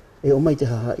 e o mai te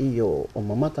hahai o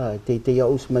mamata, te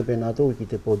au mai pe nātou i ki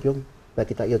te podium, pe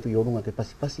ki ta ia tu i orunga ke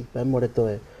pasi, pe more to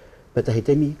e pe tahi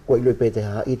temi, ko iloi pe te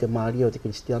hahai te maaria o te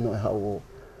kristiano e hau o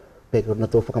pe na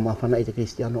tō whakamawhana i te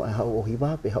kristiano e hau o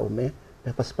hiwa, pe hau me,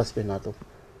 pe pasi pe nātou.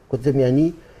 Ko te temi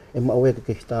ani, e maue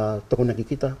ke kita tokona ki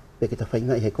kita, pe kita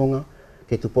whainga i he konga,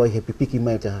 ke tupoi he pipiki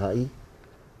mai te hahai,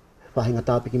 whahinga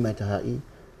tāpiki mai te hahai,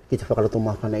 ki te whakarato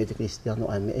mawhana i te kristiano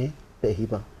ai me pe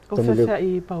hiwa. O whewhia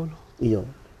i Paulo. Iyo.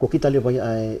 Ko kita le vai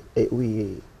e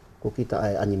ui, ko kita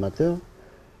ai animateur,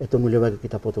 e tonu le vai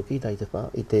kita poto kita i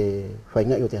te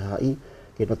whainga i o te hahai,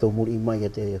 ke na tō muri mai i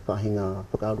te whahinga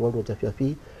whakaaruaru o te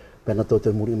whiawhi, pe na tō te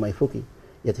muri mai whuki,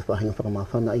 i te whahinga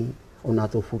whakamawhana i, o nā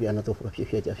tō whuri ana tō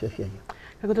whakawhiawhia te awhiawhia i.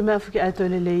 Ka ko te mea whuki ai tō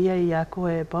lele ia i a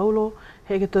koe Paulo,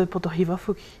 he ke tō poto hiwa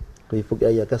whuki. Ko i whuki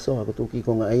ai a Kasoa, ko tūki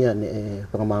konga aia ne e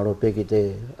whakamaro pe ki te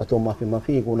ato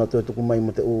mawhi, ko nā tō tuku mai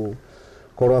mo te u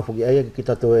koroa whuki aia ki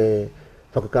kita tō e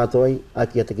whakakato ai,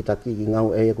 aki a te kitaki i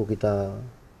ngau eia ko kita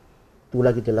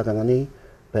tūlaki te lakanga nei,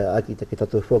 pe aki te kita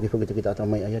tō whuki te kita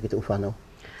atamai aia ki te uwhanau.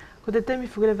 Ko te temi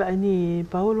whukilewa aini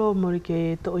Paulo, mori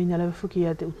ke tō ina lewa whuki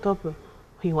a te utope,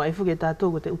 hingoa e whuki e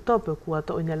tātou ko te utope, kua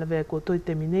tō ina lewa ko tō i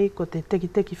temi nei, ko te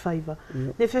teki faiva.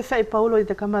 Ne whewhai Paulo i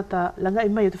te kamata langa i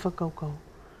mai o te whakaukau.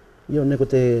 Io, ne ko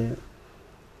te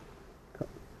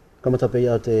kamata pe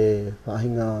ia te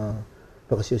whahinga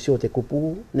whakasiosio te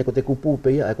kupu, ne ko te kupu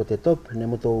pe ia, ko te top, ne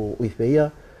mo tō ui pe ia,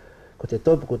 ko te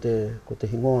top, ko te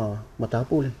hingoa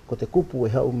matapule, ko te kupu e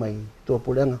hau mai tō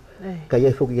puleanga. Ka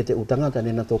iai whuki e te utangata,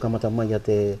 ne na tō kamata mai a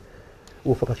te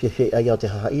u whakawhiawhia ai au te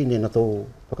hahai, ne na tō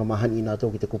whakamahani i nā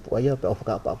tō ki te kupu aia, pe au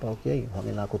whakaapa ki ai,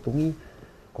 hangi nā ko tungi,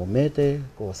 ko mete,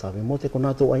 ko sawe mote, ko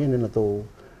nā tō aia,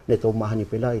 ne tō mahani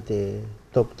pela i te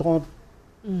top 30,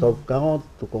 top 40,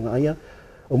 tukonga aia,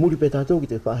 o muri pe tātou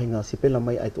ki te whahinga sipela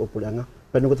mai ai tō puleanga.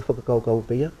 Pēnō ko te whakakau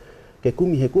pe ia, ke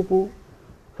kumi he kupu,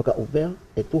 whakaupea,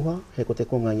 e tuha, he ko te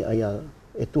konga i aia,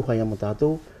 e tuha ia mo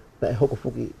tātou, pe e hoko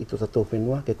whuki i tō tātou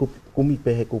whenua, ke kumi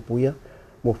pe he kupu ia,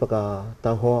 mo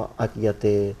whakatauhoa aki a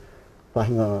te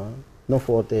whahinga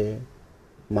nofo o te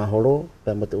mahoro,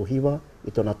 pe mo te uhiwa,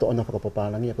 i tōna toona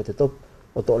whakapapālangi, ko te top,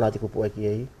 o tō lāti kupu eki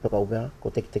ei, whakaupea,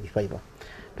 ko teki whaiva.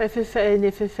 Pai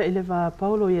whewhai lewa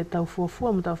Paulo i e tau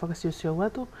fuafua mo tau whakasiosio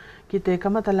watu, ki te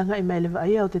kamata langa i mai lewa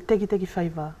ia o te teki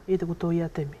whaiva i te kuto ia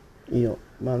temi. Io,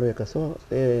 malo e Kasoa,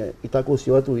 i tako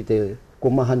sio atu i te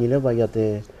komahani lewa i a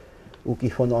te uki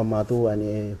whono a mātua ni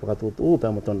e whakatutu,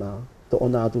 pēr mo tōna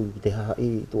ona atu i te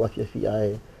hahai, tu awhiawhia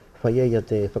e whaia i a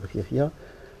te whakawhiawhia.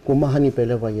 Komahani pe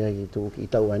lewa i tu ki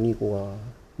tau ani kua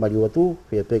mariu atu,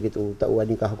 whia pe ki tu tau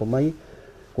ani ka hako mai,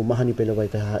 ko mahani pele vai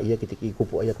te hahai ki te ki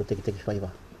kupu aia ko teki whaiva.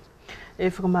 E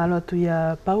whakamalo atu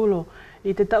ia Paulo,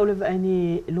 i te tau lewa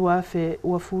aini luawhe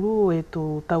ua furu e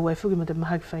tō tau ai whuki mo te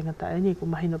maha ki whaingata aini, ko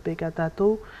mahino peke a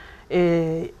tātou,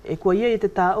 e kua ia i te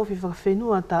tā ofi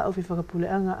whakawhenua, tā ofi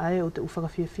whakapuleanga ae o te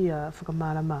uwhakawhiawhia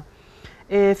whakamarama.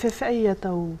 E whewhai ia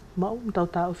tau mau, tau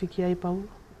tā ofi ki ai Paulo?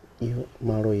 Io,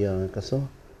 maro ia Kasoa.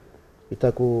 I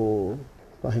taku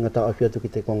whahinga tā ofi atu ki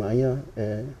te konga aia,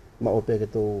 mao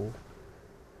peke tō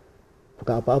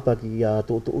whakaapa ki a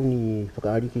tō uni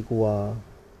whakaariki kua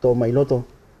tō mai loto,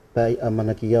 pai a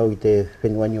mana ki au i te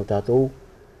whenuani o tātou,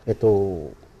 e tō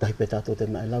tahipe tātou te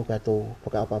mai lau, ka tō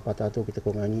whakaapa tātou ki te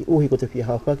kongani. Uhi ko te whia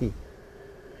hawhaki,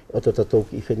 o tō tātou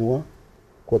ki whenua,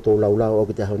 ko tō laulau o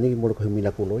ki te haunigi, mora ko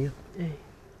humila kuloia.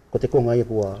 Ko te konga ia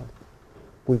kua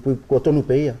pui ko tonu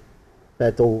pe ia.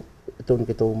 Pa tonu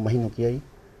ke tō mahino ki ai.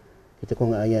 Ki te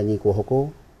konga ai ani ko hoko.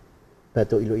 Pa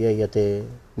tō ilo ia te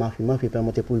mafi pa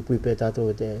mo te pui pe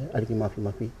tātou te ariki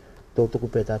mafi. Tō tuku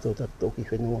pe tātou tātou ki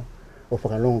whenua. O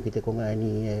whakalongo ki te konga ai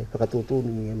ni whakatūtū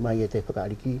ni mai te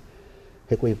whakaariki.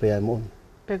 He koe pe ai mōni.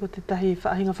 Peko te tahi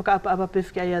whaahinga whakaapa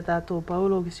pewhiki ai a tātou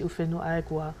Paulo ki si uwhenua ai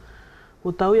kua.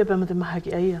 Ko tau ia pe mo te maha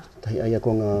ki aia. Tahi aia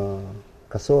ko ngā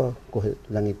kasoa, ko he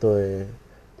langi to e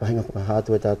pahinga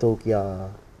whakahātu e tātou ki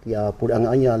a pureanga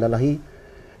aia lalahi,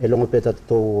 e longo pē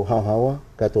tātou hauhawa,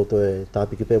 ka tō e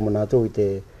tāpiki pē mo nātou i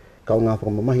te kaunga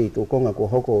whakamamahi i tō konga ko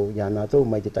hoko i a nātou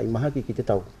mai te tai mahaki ki te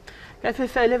tau. Kai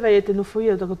whewhai lewa e te nufu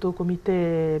ia tako tō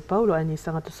komite Paulo ai ni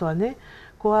sangata soane,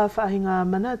 ko a whaahinga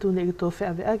manatu ne i tō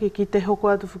wheaweake ki te hoko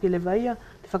atu fuki lewa ia,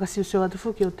 te whakasiusio atu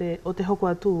fuki o te hoko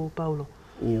atu Paulo.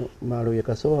 Io, māro ia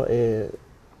kasoa e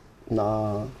nā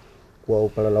kua o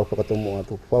paralau whakatomo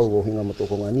atu whau o hinga mo tō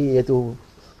konga ni, e tu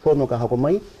whono ka hoko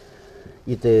mai,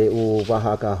 i te o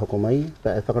waha ka hoko mai,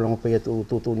 pa e whakalongo pai atu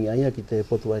tūtūni aia ki te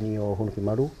potuani o Honuki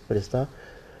Maru, Peresta,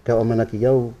 ka o mana ki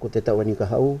iau ko te tauani ka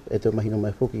hau, e tō mahino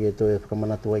mai whuki e tō e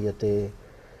whakamanatu ai a te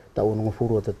tau nunga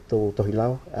furu o te tō tohi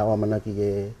lau, a o mana ki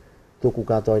e tōku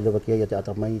kātoa i lewa ki ai a te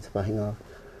ata mai, te whahinga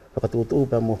whakatūtū,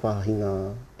 pa mo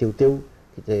whahinga teu,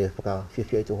 ki te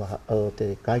whakawhiwhia i tō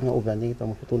te kāinga o Vani, pa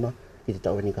mo Futuna, ki te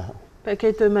tauani ka hau. Pea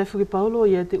kei tō mai whuki Paulo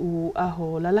i te u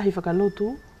aho lalahi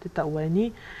whakalotu, te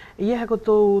tauani, i e hako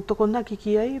tō tokonaki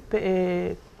ki ai, pe e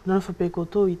nanawha pe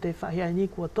koto i te whahiaini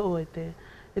kua tō e te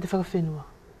whakawhenua.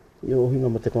 Io hinga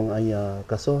mo te konga ai a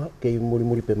kasoa, kei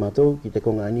muri pe mātou, ki te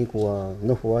konga ai kua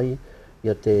nofo ai, i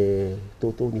a te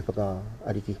tōtō ni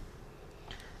whakaariki.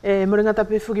 E mo ringa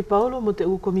tape whuki Paulo, mo te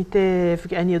u komite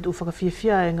whuki aini atu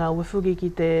whakawhiawhia e ngā ue whuki ki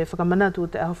te whakamanatu o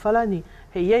te aho whalani,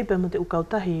 he iei pe mo te u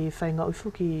kautahi whai ngā ue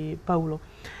whuki Paulo.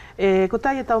 E ko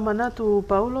tai e tau manatu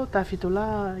Paulo, tā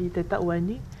whitola i te tau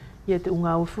aini, i te u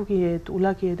ngā ue whuki e tu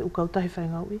ulaki e te u kautahi whai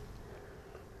ngā ui.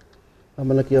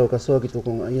 Amana ki au kasoa ki tō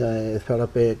konga ia e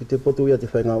wharape ki te potu ia te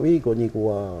whai ngā ui, ko ni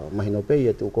kua mahino pei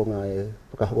e tō konga e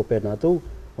whakahoko pē nātou,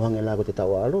 o hange lā ko te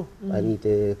tau alo, ani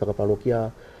te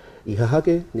whakapalokia i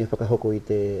hahake, ne whakahoko i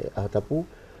te ahatapu,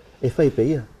 e whai pe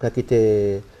ia, ka ki te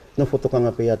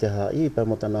nofotokanga pe ia te hai, pa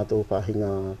mo tā nātou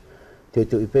whahinga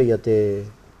teo i pe ia te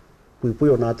pui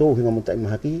o nātou hinga mo tai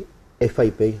mahaki, e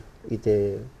whai pe i te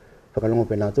whakalongo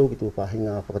pe nātou ki tō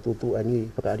whahinga whakatūtū ani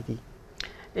whakaariki.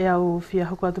 E au whia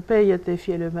hoko atu pe ia te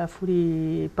whia leo mea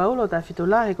furi Paulo, tā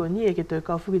whitola he ko ni e ke tō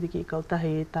kauwhuki te ki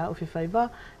kautahi tā uwhi faiva,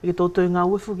 e ke tō tō ngā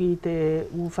uwhuki i te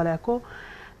u whare ako.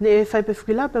 Ne e whai pe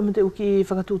whuki la, pe mo te uki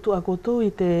whakatūtu a koto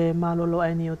i te mālolo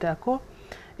aini o te ako.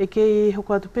 E kei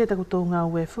hoko atu pe tako tō ngā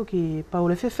uwhuki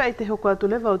Paulo. E whewhai te hoko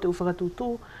atu lewa o te u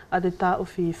whakatūtu a te tā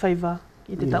uwhi faiva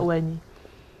i te tā uaini.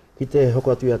 Ki te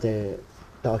hoko atu ia te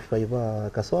tā uwhi faiva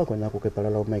kasoa, koe nā ko ke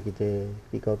paralau mai ki te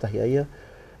ki kautahi aia.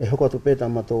 E hoko atu pē tā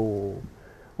mātou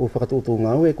o whakatūtū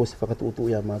ngā ue, ko se whakatūtū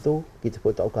ia mātou, ki te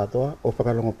poe tau katoa, o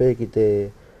whakalongo pē ki te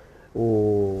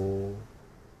o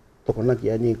tokonaki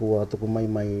ani kua tuku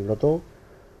mai loto,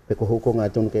 pe ko hoko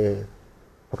ngā tonu ke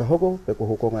whakahoko, pe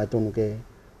ko hoko ngā tonu ke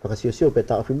whakasiosio pē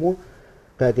tā awhi mua,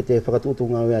 kai ki te whakatūtū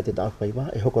ngā ue a te tā awhi waiwa,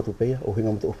 e hoko atu pē o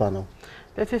hinga mo te uwhanau.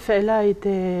 Pe whewhela i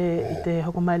te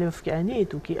hoko mai lewa whuki aini, i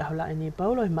tuki ahola aini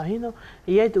Paulo, i mahino,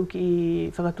 i ei tuki i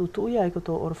whakatūtu ia, i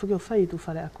koto ora whuki o whai i tu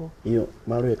whare ako. Io,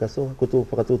 maru e kaso, koto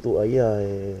whakatūtu a ia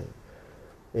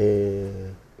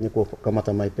ne ko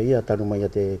kamata mai pe ia, tanu mai a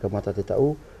te kamata te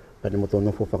tau, pane mo tō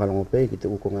nofo whakalongo pe, ki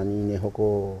te uko ngani ne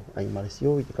hoko ai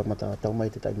Maresio, i te kamata tau mai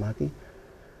te tai mahaki,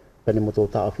 pane mo tō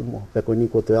tā awhi mua. Peko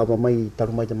ni ko te awa mai,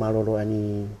 taru mai te maroro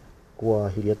ani kua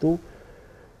hiri atu,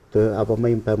 te awa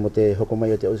mai pa mo te hoko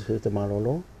mai o te ausi te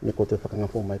maroro, ne ko te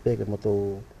whakangafo mai pe, ke mo tō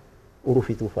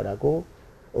uruwhi tu whare ako,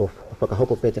 o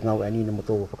whakahoko pe te ngau ani ne mo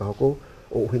tō whakahoko,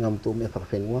 o uhinga mo tō mea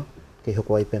whakawhenua, ke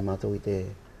hoko ai pe mātou i te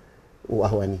u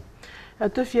aho ani. A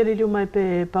tu whiaririu mai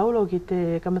pe Paulo ki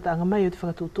te kamata anga mai o te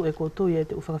whakatūtu e koto i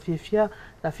te u whakawhiawhia,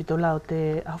 la whitola o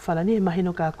te aho whalani, he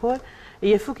mahino kā koe,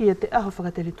 i e whuki i te aho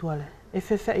whakaterituale, e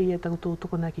whewhai i e takuto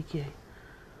tokonaki ki ei.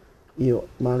 Io,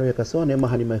 māro e kasoa, ne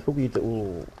mahani mai whuki i te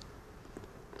u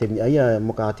te mi aia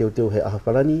mo ka teo he aho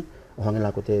whalani, o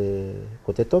hangela ko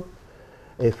te top,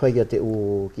 e whai a te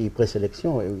u ki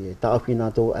preselection, e ta awhi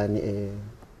nātou ane e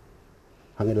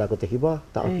hangela ko te hiwa,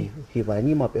 ta awhi hiwa e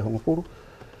nima pe honga furu,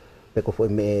 pe ko foi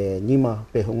me nima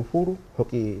pe honga furu,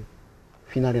 hoki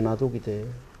finale nātou ki te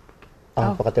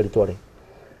aho whakaterituare.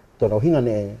 Tōna hinga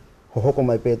ne hohoko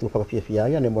mai pe tu whakawhiawhia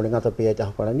ia, ne mo le ngata pe te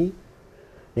aho whalani,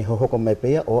 ne hohoko mai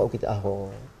pe o au ki te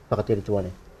aho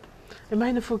whakaterituare. E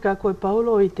mahina whuka koe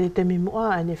Paulo i te temi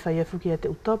mua, ane whai e whuki a te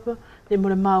utapa, te mo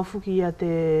le mau fuki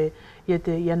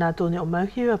ia nā tōne o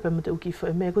mauhiwa, pe mo te uki wha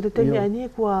e mea. Ko te temi ai ni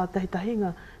kua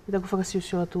tahitahinga, i taku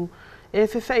whakasiusio atu. E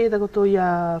whewhai e takoto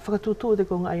ia whakatūtū te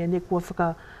konga ai, ne kua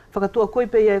whakatua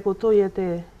koipe ia e koto ia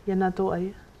nā tō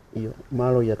ai. Iyo,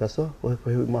 malo ia kaso, o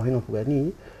he mahinga fuka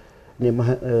ni,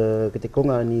 ke te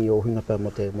konga ni o hinga pa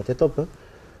mo te topa,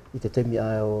 i te temi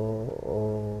ai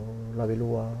o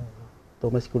lawelua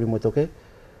tō masikuri mo toke,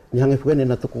 ni hange fuka ne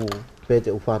nā tuku pe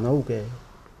te uwhanau ke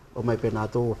o mai pe nā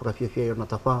tō whakawhiawhia o nā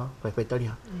tawha, pai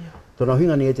tariha. Tōna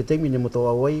hinga ni e te temi ne mo tō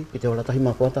awai, ki te holatahi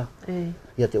mawhata,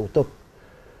 ia te utop.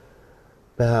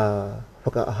 Pēha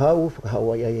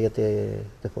whakaahau ai te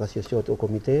whakasiosio o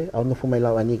comité, au nofu mai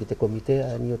lau ani ki te comité,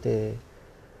 ani o te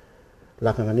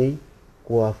lakanga nei,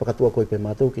 kua whakatua koi pe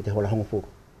mātou ki te hola hongofuru.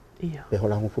 Pe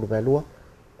hola hongofuru pēha lua,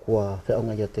 kua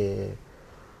whaonga ia te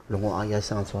longo ai ai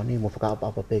sansoa ni, mo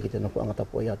whakaapa pe ki te nofu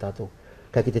angatapu ai a tātou.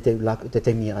 Kai ki te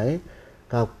temi ai,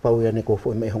 ka pau ia ne ko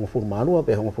fo me hongofuru mālua,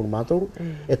 pe hongofuru mātou,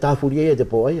 e tāwhuri e te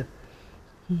po ai.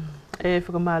 E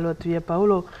whakamālua tu ia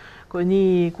Paulo, ko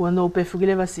ni kua no pe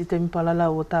fugilewa si te mpalala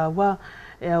o tāua,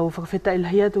 e au whakawheta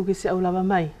ilahi atu ki se au lava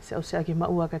mai, se au se ake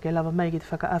maua ka ke lava mai ki te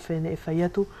whakaafe ne e whai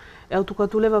atu. E au tuku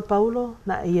atu lewa Paulo,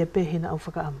 na e e pehe na au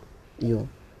whakaamu. Iyo,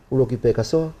 ulo ki pe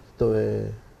kasoa,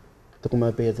 tuku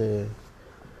mai pe te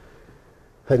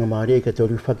whainga maari ke te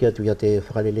oriwhaki atu ia te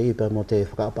whakalelei pe mo te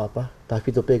whakaapapa. Tā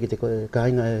whito pe ki te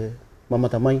kāinga e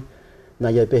mamata mai, na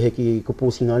ia pehe ki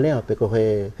kupusinga lea, pe ko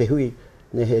he whehui,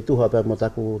 ne he tuha pe mo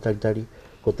taku taritari,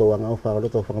 ko tō anga o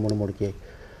whakaloto whakamonomori ki ei.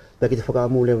 Pea ki te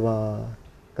whakaamu lewa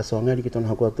Kasoagali ki tōna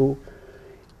haku atu,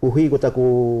 uhi ko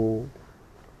taku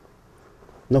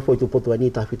nofo i tu potu ani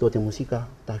tā whito te musika,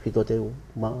 tā whito te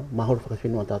mahoro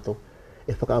whakawhenua tātou.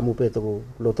 E whakaamu pe tōku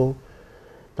loto,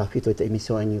 tā whito i te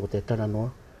emisio ani o te TALANOA,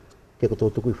 ke ko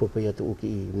tō tuku i whopei atu uki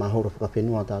i mahoro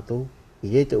whakawhenua tātou.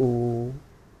 I e te u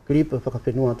klipa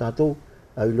whakawhenua tātou,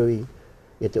 au iloi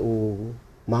e te u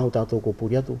maho tātou ko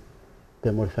puri atu,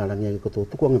 pe mo le wharangia ki koto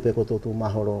tukuanga pe koto tu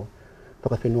mahoro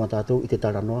whakawhenua tātou i te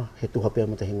TALANOA, he tuha pēr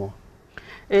mo te hingoa.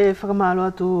 E whakamalo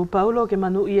atu Paulo ke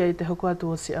manu ia i te hoko atu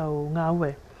o si au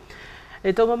ngāwe.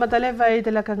 E tō mamatalewa i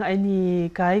te lakanga aini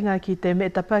kāinga ki te me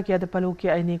tapa ki a te palu ki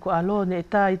aini ko alo, ne e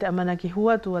tā i te amana ki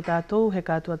hua tua tātou, he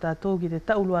kātua tātou ki te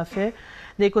taulua whe,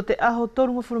 ne ko te aho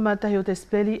torungu furumatahi o te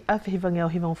speli a whihivangia o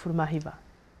hivangu furumahiva.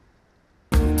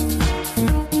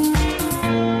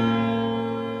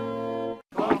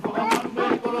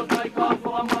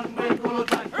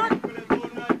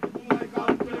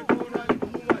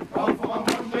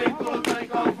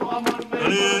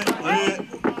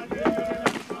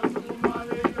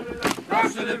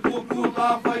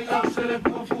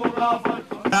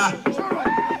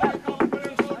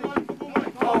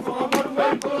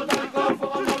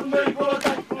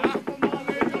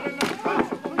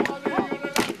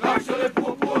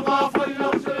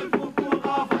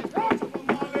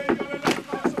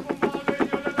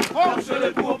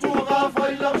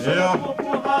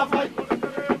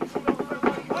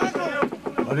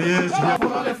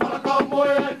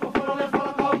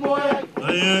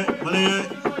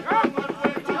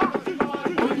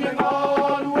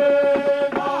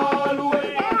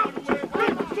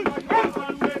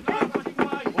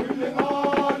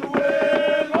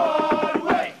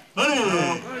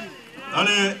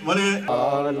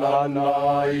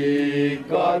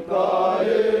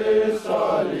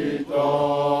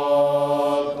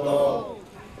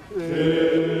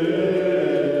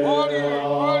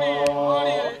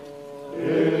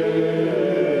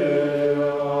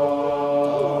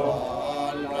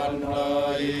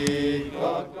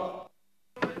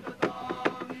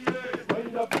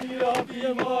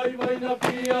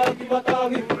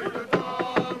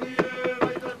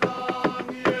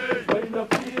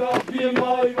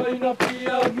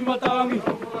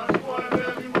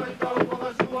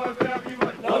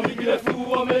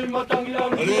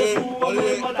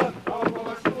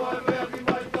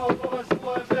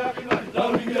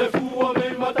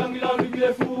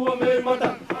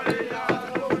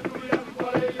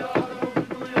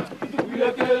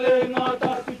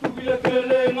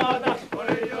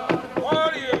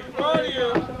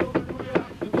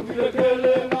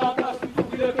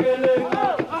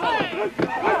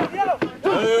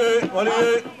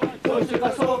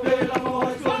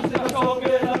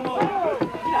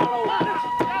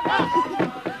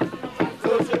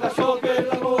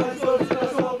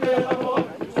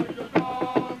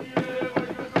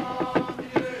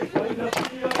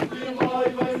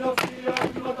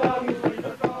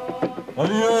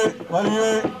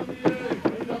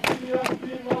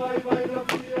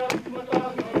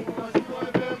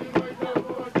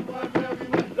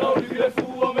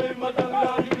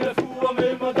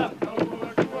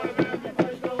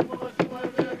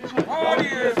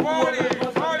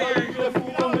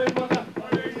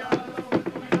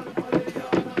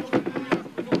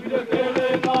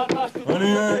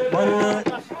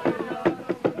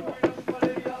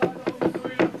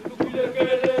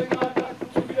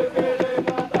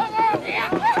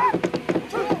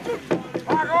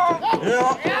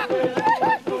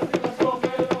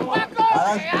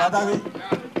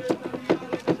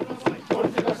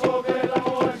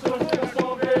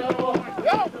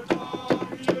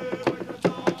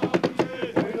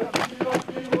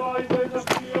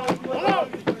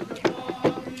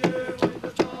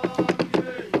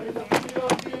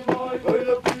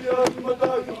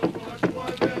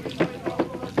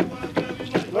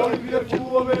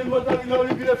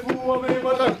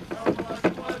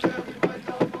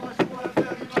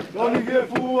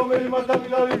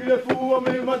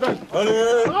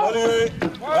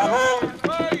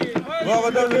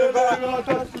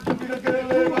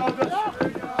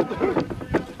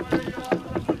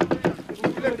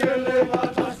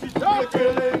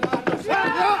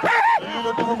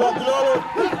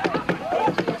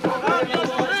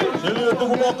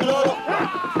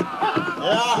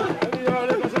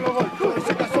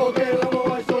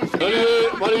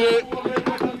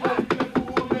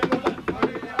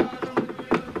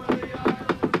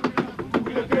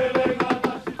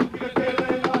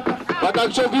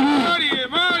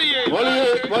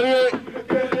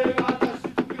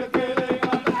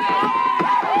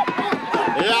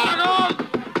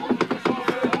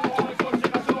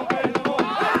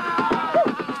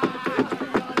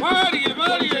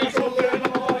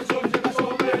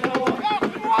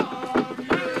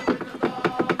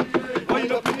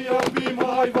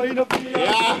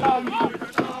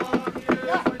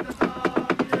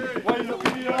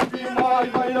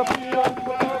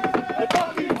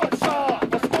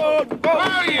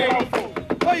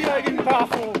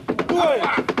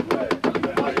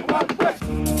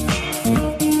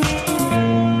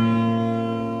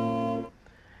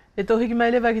 E tohiki mai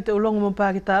lewa ki te ulongo mo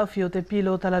Pāketā whio te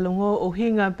pilo talalongo o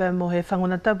hinga pe mo he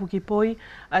whangona tapu ki poi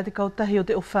a te kautahi o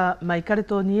te ofa mai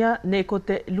Karetonia ne ko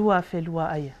te lua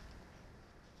whelua aia.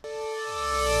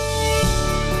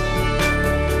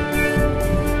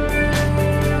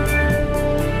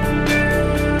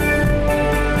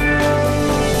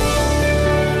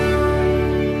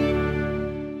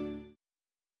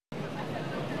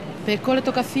 Pe kole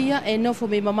toka fia e nofo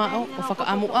me mamao o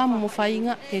whakaamu mo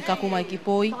whainga ke kako mai ki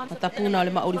poi ma tapuna o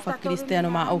le mauri whakiristeano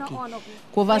maoki.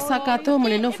 Ko vasa kato mo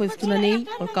le nofo i Futuna nei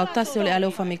o le kautase o le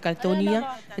alofa me Karetonia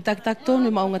e tak tonu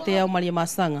i maunga te au maria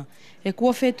masanga. E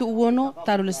kua whetu uono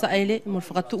taru le saele mo le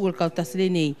whakatu o le kautase le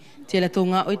nei. Te la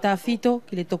tonga o i tā fito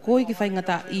ki le tokoi ki whainga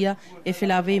tā ia e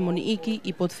whelawei mo ni iki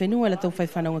i pot fenua la tau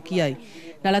whaiwhanonga ki ai.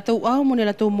 Na la tau au mo ne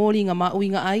la tau mōri ngā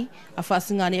mauinga ai a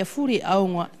whaasingane a furi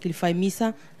aonga ki le whai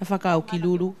misa na whakao ki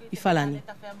lulu i whalani.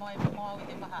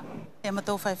 E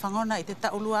matau whaiwhangona i te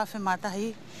taulua whe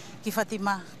mātahi ki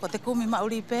Fatima ko te kumi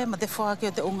mauri pe ma te whoa ki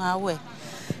o te unga aue.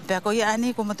 Pea ko ia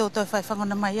ani ko matau tau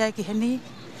whaiwhangona mai ai ki heni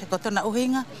he kotona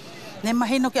uhinga. Ne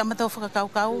mahino ki a matau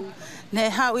whakakaukau. Ne e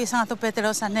hau i sangato Petero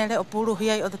Sanere o puru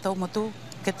hiai o te tau motu.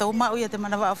 Ke tau mau i a te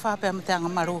manawa o whapea ma te anga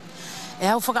maru. E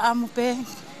hau whakaamu pe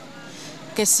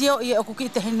ke sio i o kuki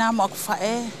te hina mo aku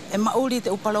whae. E mauri te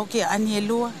upaloki a ani e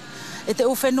lua. E te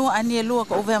ufenua ani e lua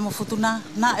ko uvea mo Futuna.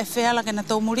 Na e wheala ke na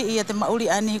tau muri i a te mauri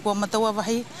ani kua mataua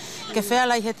wahi. Ke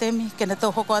wheala i he temi ke na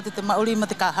tau hoko atu te mauri ma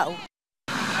te kahau.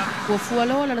 Kua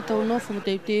fualoa la tau nofu mo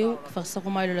te uteu ki whakasako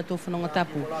mai la tau whanonga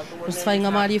tapu. Ko se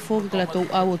whainga maari e fōki ka la tau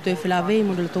au o tue whelawei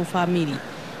mo la tau whamiri.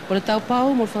 Ko le tau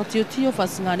pau mo le whakatiotio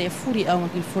whasingane e furi au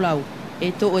ngaki fulau.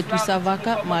 E to o e tuisa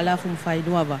waka ma alafu mo whai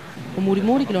nuava. Ko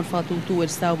muri ki lon whakatutu e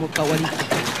sao mo kauariki.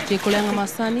 Te koleanga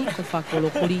masani ko whakolo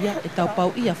koria e tau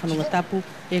pau ia whanonga tapu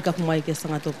e ka kumai ke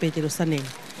sangato Petero Sanene.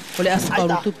 Ko le asa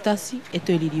pauru tuptasi e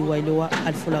toi liri wailoa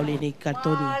al fulau le nei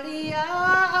Karetonia.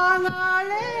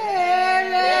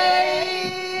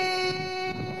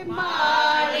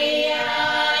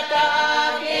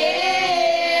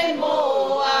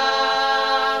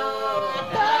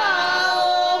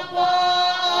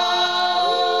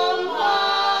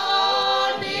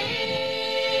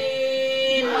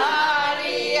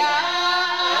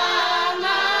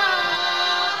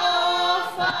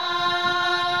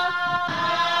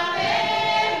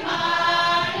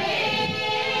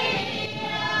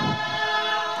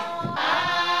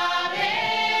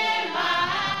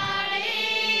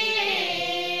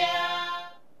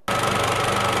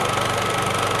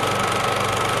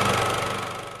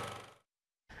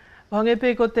 Hange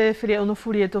pe ko te whiria ono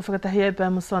furi e tō whakatahia e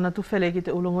pēma soana tu whele ki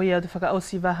te ulongo ia o te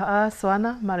whakaosi waha a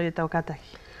soana, maro e tau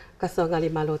katahi. Kasoagali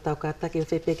malo tau kataki o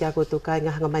whepe kia koutou kai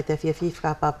ngahanga mai te whiawhi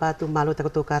whakapapatu malo ta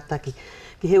koutou kataki.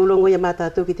 Ki he ulongo ia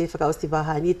mātātou ki te whakaosti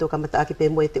wahani tō kamata aki pē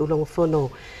moe te ulongo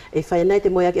whono. E whai nei te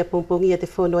moe aki a pongpongi a te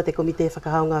whono a te komite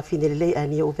whakahaonga whinelele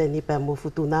ani o uveni pē mo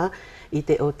Futuna i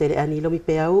te o tere ani lomi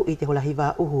pē au i te holahi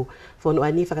wā uhu. Whono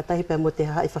ani whakatahi pē mo te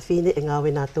hae whawhine e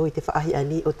ngāwe nātou i te whaahi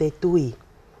ani o te tui.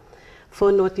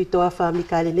 Whono tu toa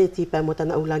whamikaele neti pē mo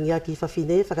tana ulangi aki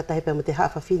whawhine, whakatahi pē mo te haa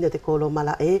whawhine o te kolo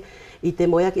mala i te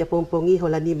moe aki a pongpongi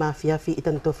holani mā whiawhi i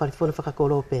tana tō whalifono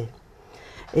whakakolo pē.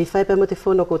 E whai pē mo te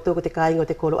whono koutou ko te kāinga o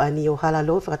te kolo ani o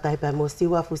halalo, whakatahi pē mo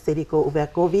siwa fusteriko uvea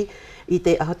kovi i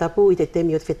te ahotapu i te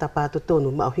temi o te whetapā to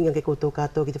tonu, ma o hinga ke koutou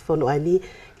kātou ki te whono ani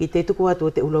ki te tuku atu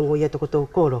o te ulongo ia to koutou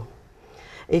kolo.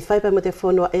 E whai pē mo te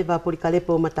whono ewa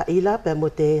polikalepo mata ila, pē mo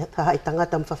te taha i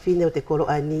tangata mwhawhine o te kolo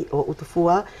ani o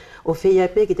utufua, o whia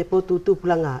pē ki te potu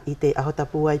tūpulanga i te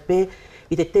ahotapu ai pē,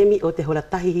 i te temi o te hola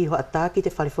tahihi ho ata ki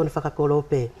te whalifono whakakolo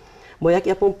pē. Moe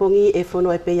aki a pongpongi e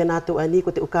whono ai pē ia nātou ani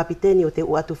ko te ukapiteni o te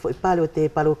uatu whoipale o te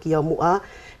parokia o mua,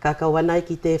 ka kawanai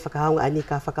ki te whakahaonga ani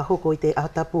ka whakahoko i te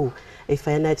ahotapu. E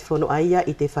whai nei te whono aia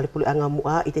i te whalepuluanga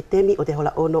mua i te temi o te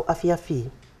hola ono awhiawhi.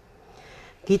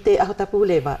 Ki te ahotapu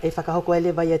lewa, e whakahoko ai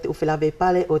lewa ia te uwhilawe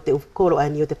pale o te ukolo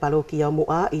ani o te parokia o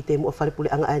mua i te mua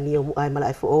whalepuleanga ani o mua i mala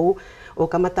e whoou, o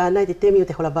kamatana i te temi o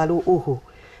te hola balu uhu.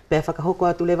 Pea whakahoko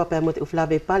atu lewa pea mo te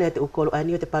uwhilawe pale a te ukolo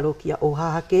ani o te parokia o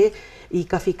hahake i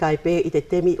kawhikai pe i te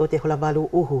temi o te hola balu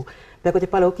uhu. Pea ko te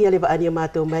parokia lewa ani o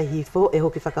mātou mai hifo e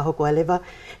hoki whakahoko a lewa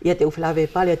i a te uwhilawe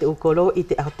pale a te ukolo i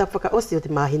te ahotapu whakaosi o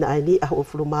te mahina ani a ho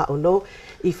ufuruma ono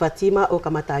i Fatima o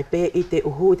kamatai pe i te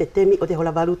uhu i te temi o te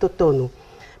hola balu totonu.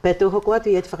 Pea tō hoko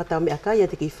atu i te whakatau me akai i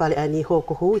te ki whale ani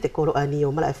hokohu i te kolo ani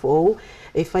o mala e whoou,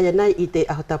 e whaia nei i te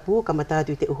ahotapu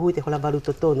kamatatu i te uhu i te hola walu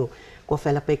totonu. Kua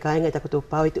whaila pei kāinga i takoto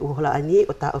pau i te uhu hola ani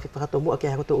o tā o whakatomu a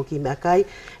kia hakoto uki me akai,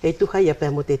 e tuhai a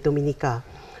pea mo te Dominika.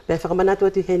 Pea whakamanatu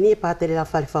atu heni e pātere la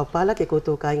whale whaupala ke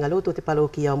koutou kāinga loto o te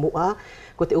parokia o mua,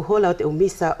 ko te uhola o te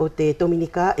umisa o te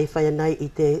Dominika e whaia nei i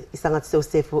te Sangat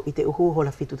Josefo i te uhu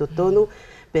hola fitu totonu,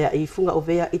 pea i funga o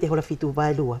vea i te hola fitu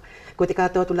vailua. Ko te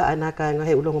kātou tula ana kāinga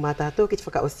he ulongo mātātou ki te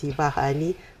whakaosi waha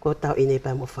ani ko tau ine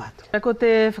pēr mo whātu. Ko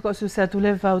te whakaosi se atu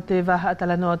lewa o te waha a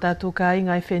talanoa tātou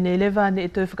kāinga i whenei lewa ne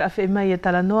e tō whakawhi mai e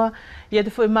talanoa i a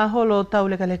te whoi maholo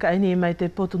tau leka leka ini mai te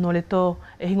potu no le tō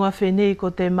e hingoa whenei ko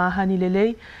te mahani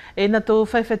lelei e na tō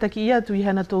whaiwhetaki i atu i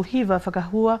hana tō hiva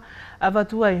whakahua a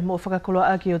watuai mo whakakoloa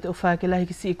aki o te uwhake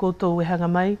lahi ki si i koutou e hanga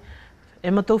mai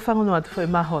e ma tō whangono atu whoi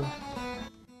maholo.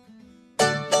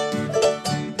 Hallelujah.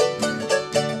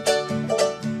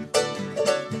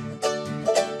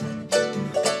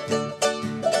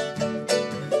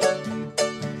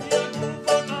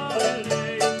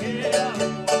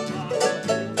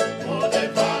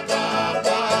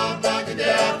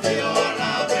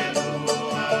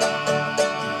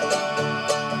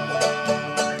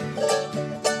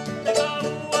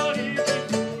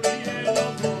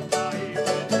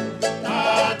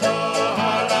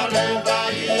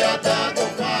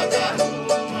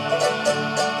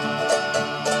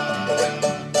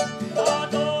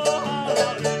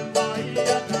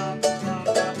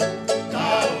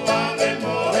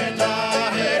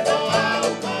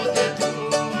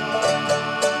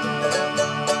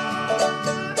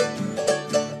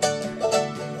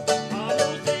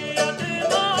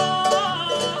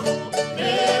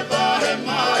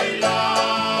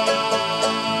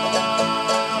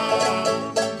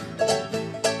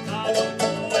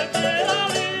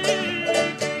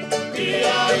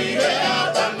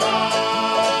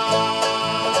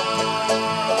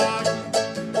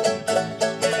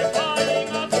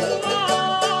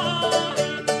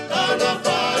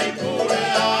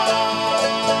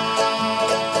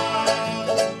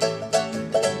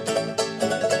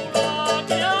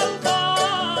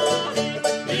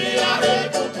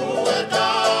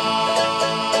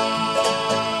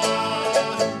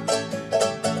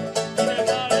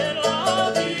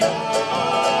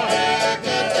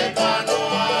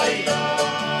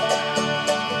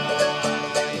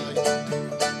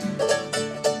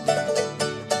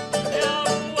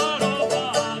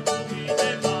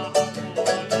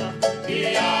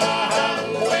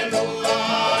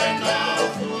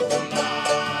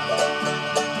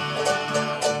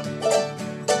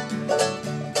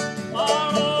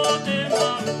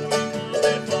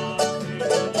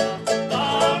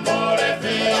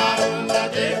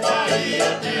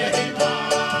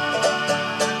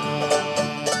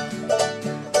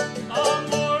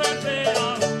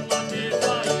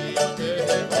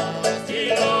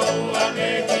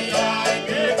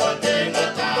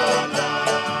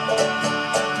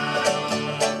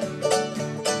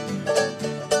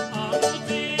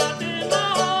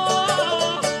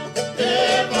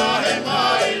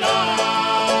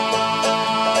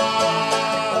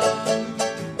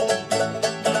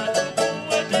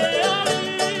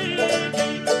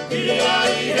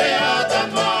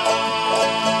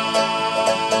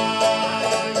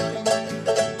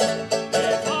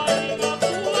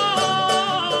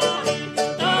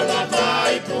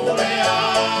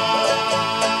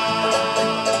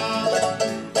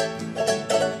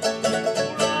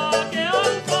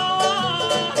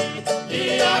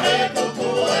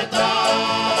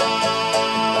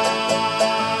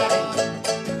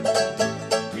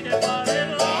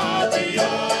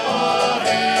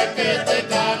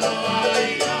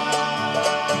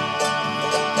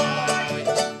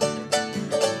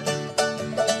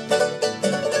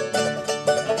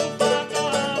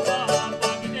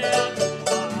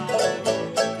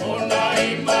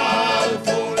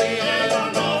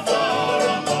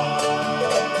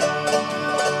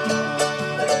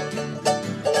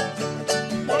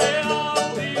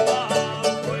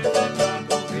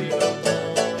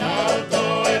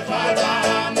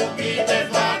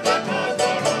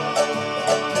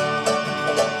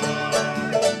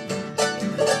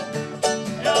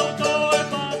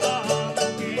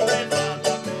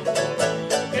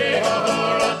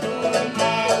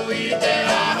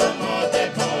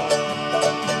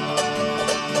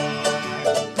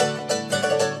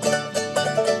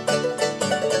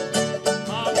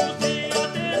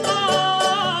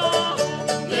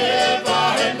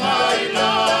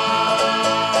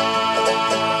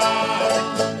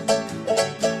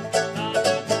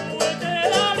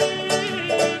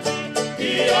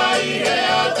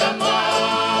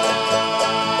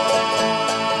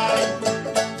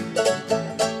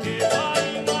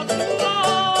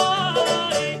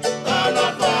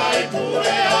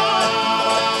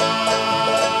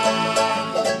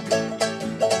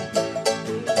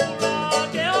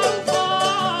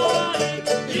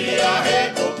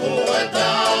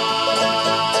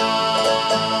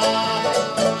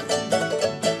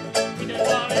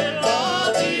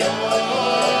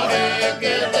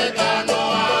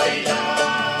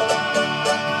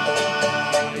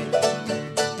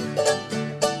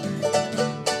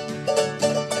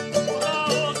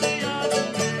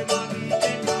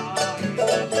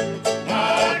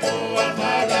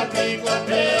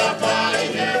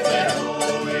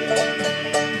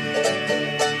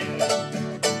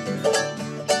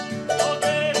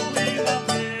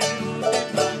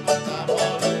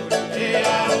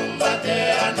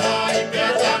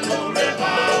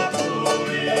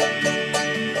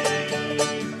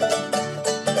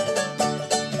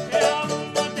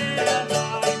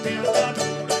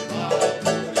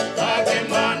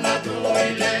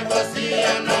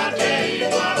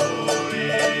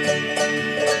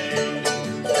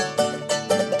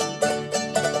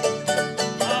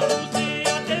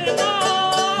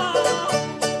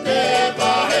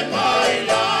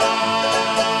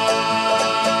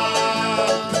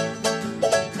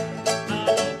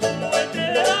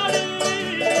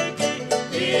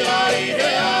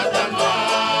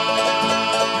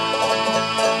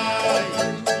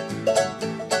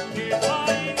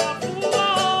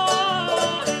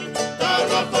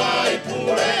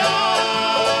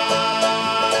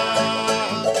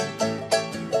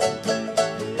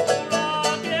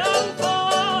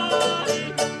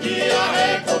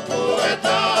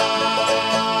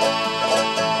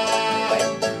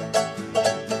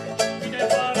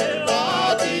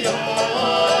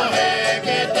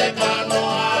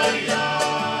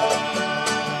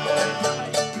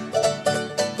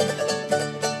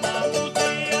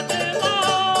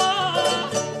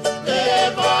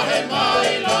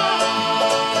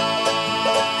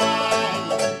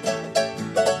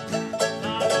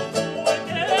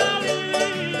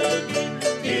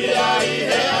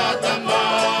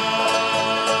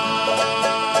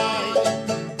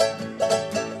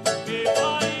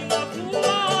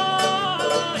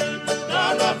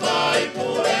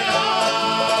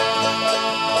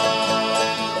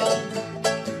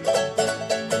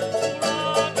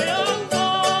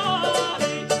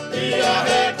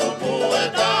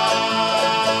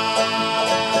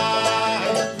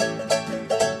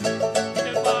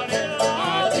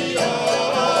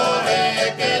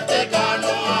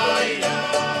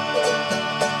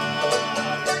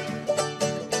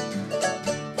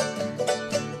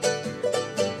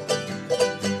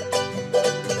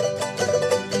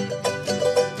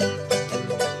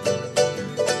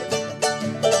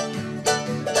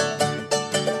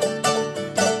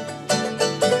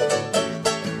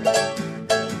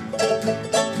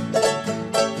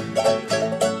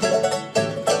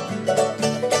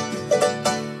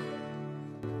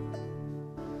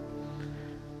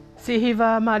 Si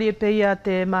hiwa maari e peia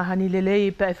te mahani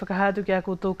lelei pe e whakahatu ki a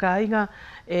koutou kāinga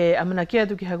e amana kia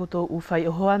tu ki ha koutou uwhai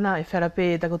o hoana e wharape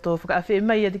e ta koutou whakawhi e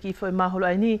mai e tiki fo e maholo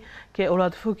ai ni ke o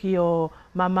ratu fuki o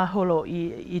mamaholo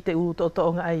i te u to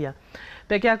o ngā aia.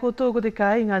 Pe ki a koutou ko te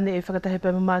kāinga ne e whakatahe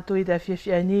pe mamatu i te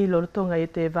awhiawhi ai ni lorotonga i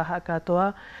te waha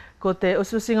katoa ko te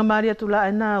osusinga maari atu la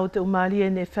aina o te umari e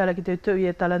ne whara ki te utau i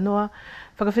e talanoa.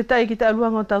 Whakawhitai ki te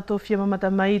aluanga o tautou fia mamata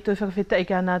mai tu whakawhitai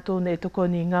ki a nātou ne e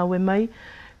tokoni ngāwe mai.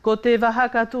 Ko te waha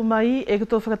katu mai e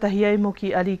kato whakatahi ai mo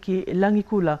ki ari ki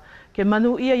langikula. Ke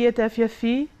manu ia i e te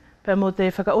awhiawhi, pe mo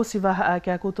te whakaosi waha a ki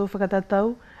a koutou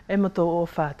whakatatau e mo tō o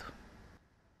whātu.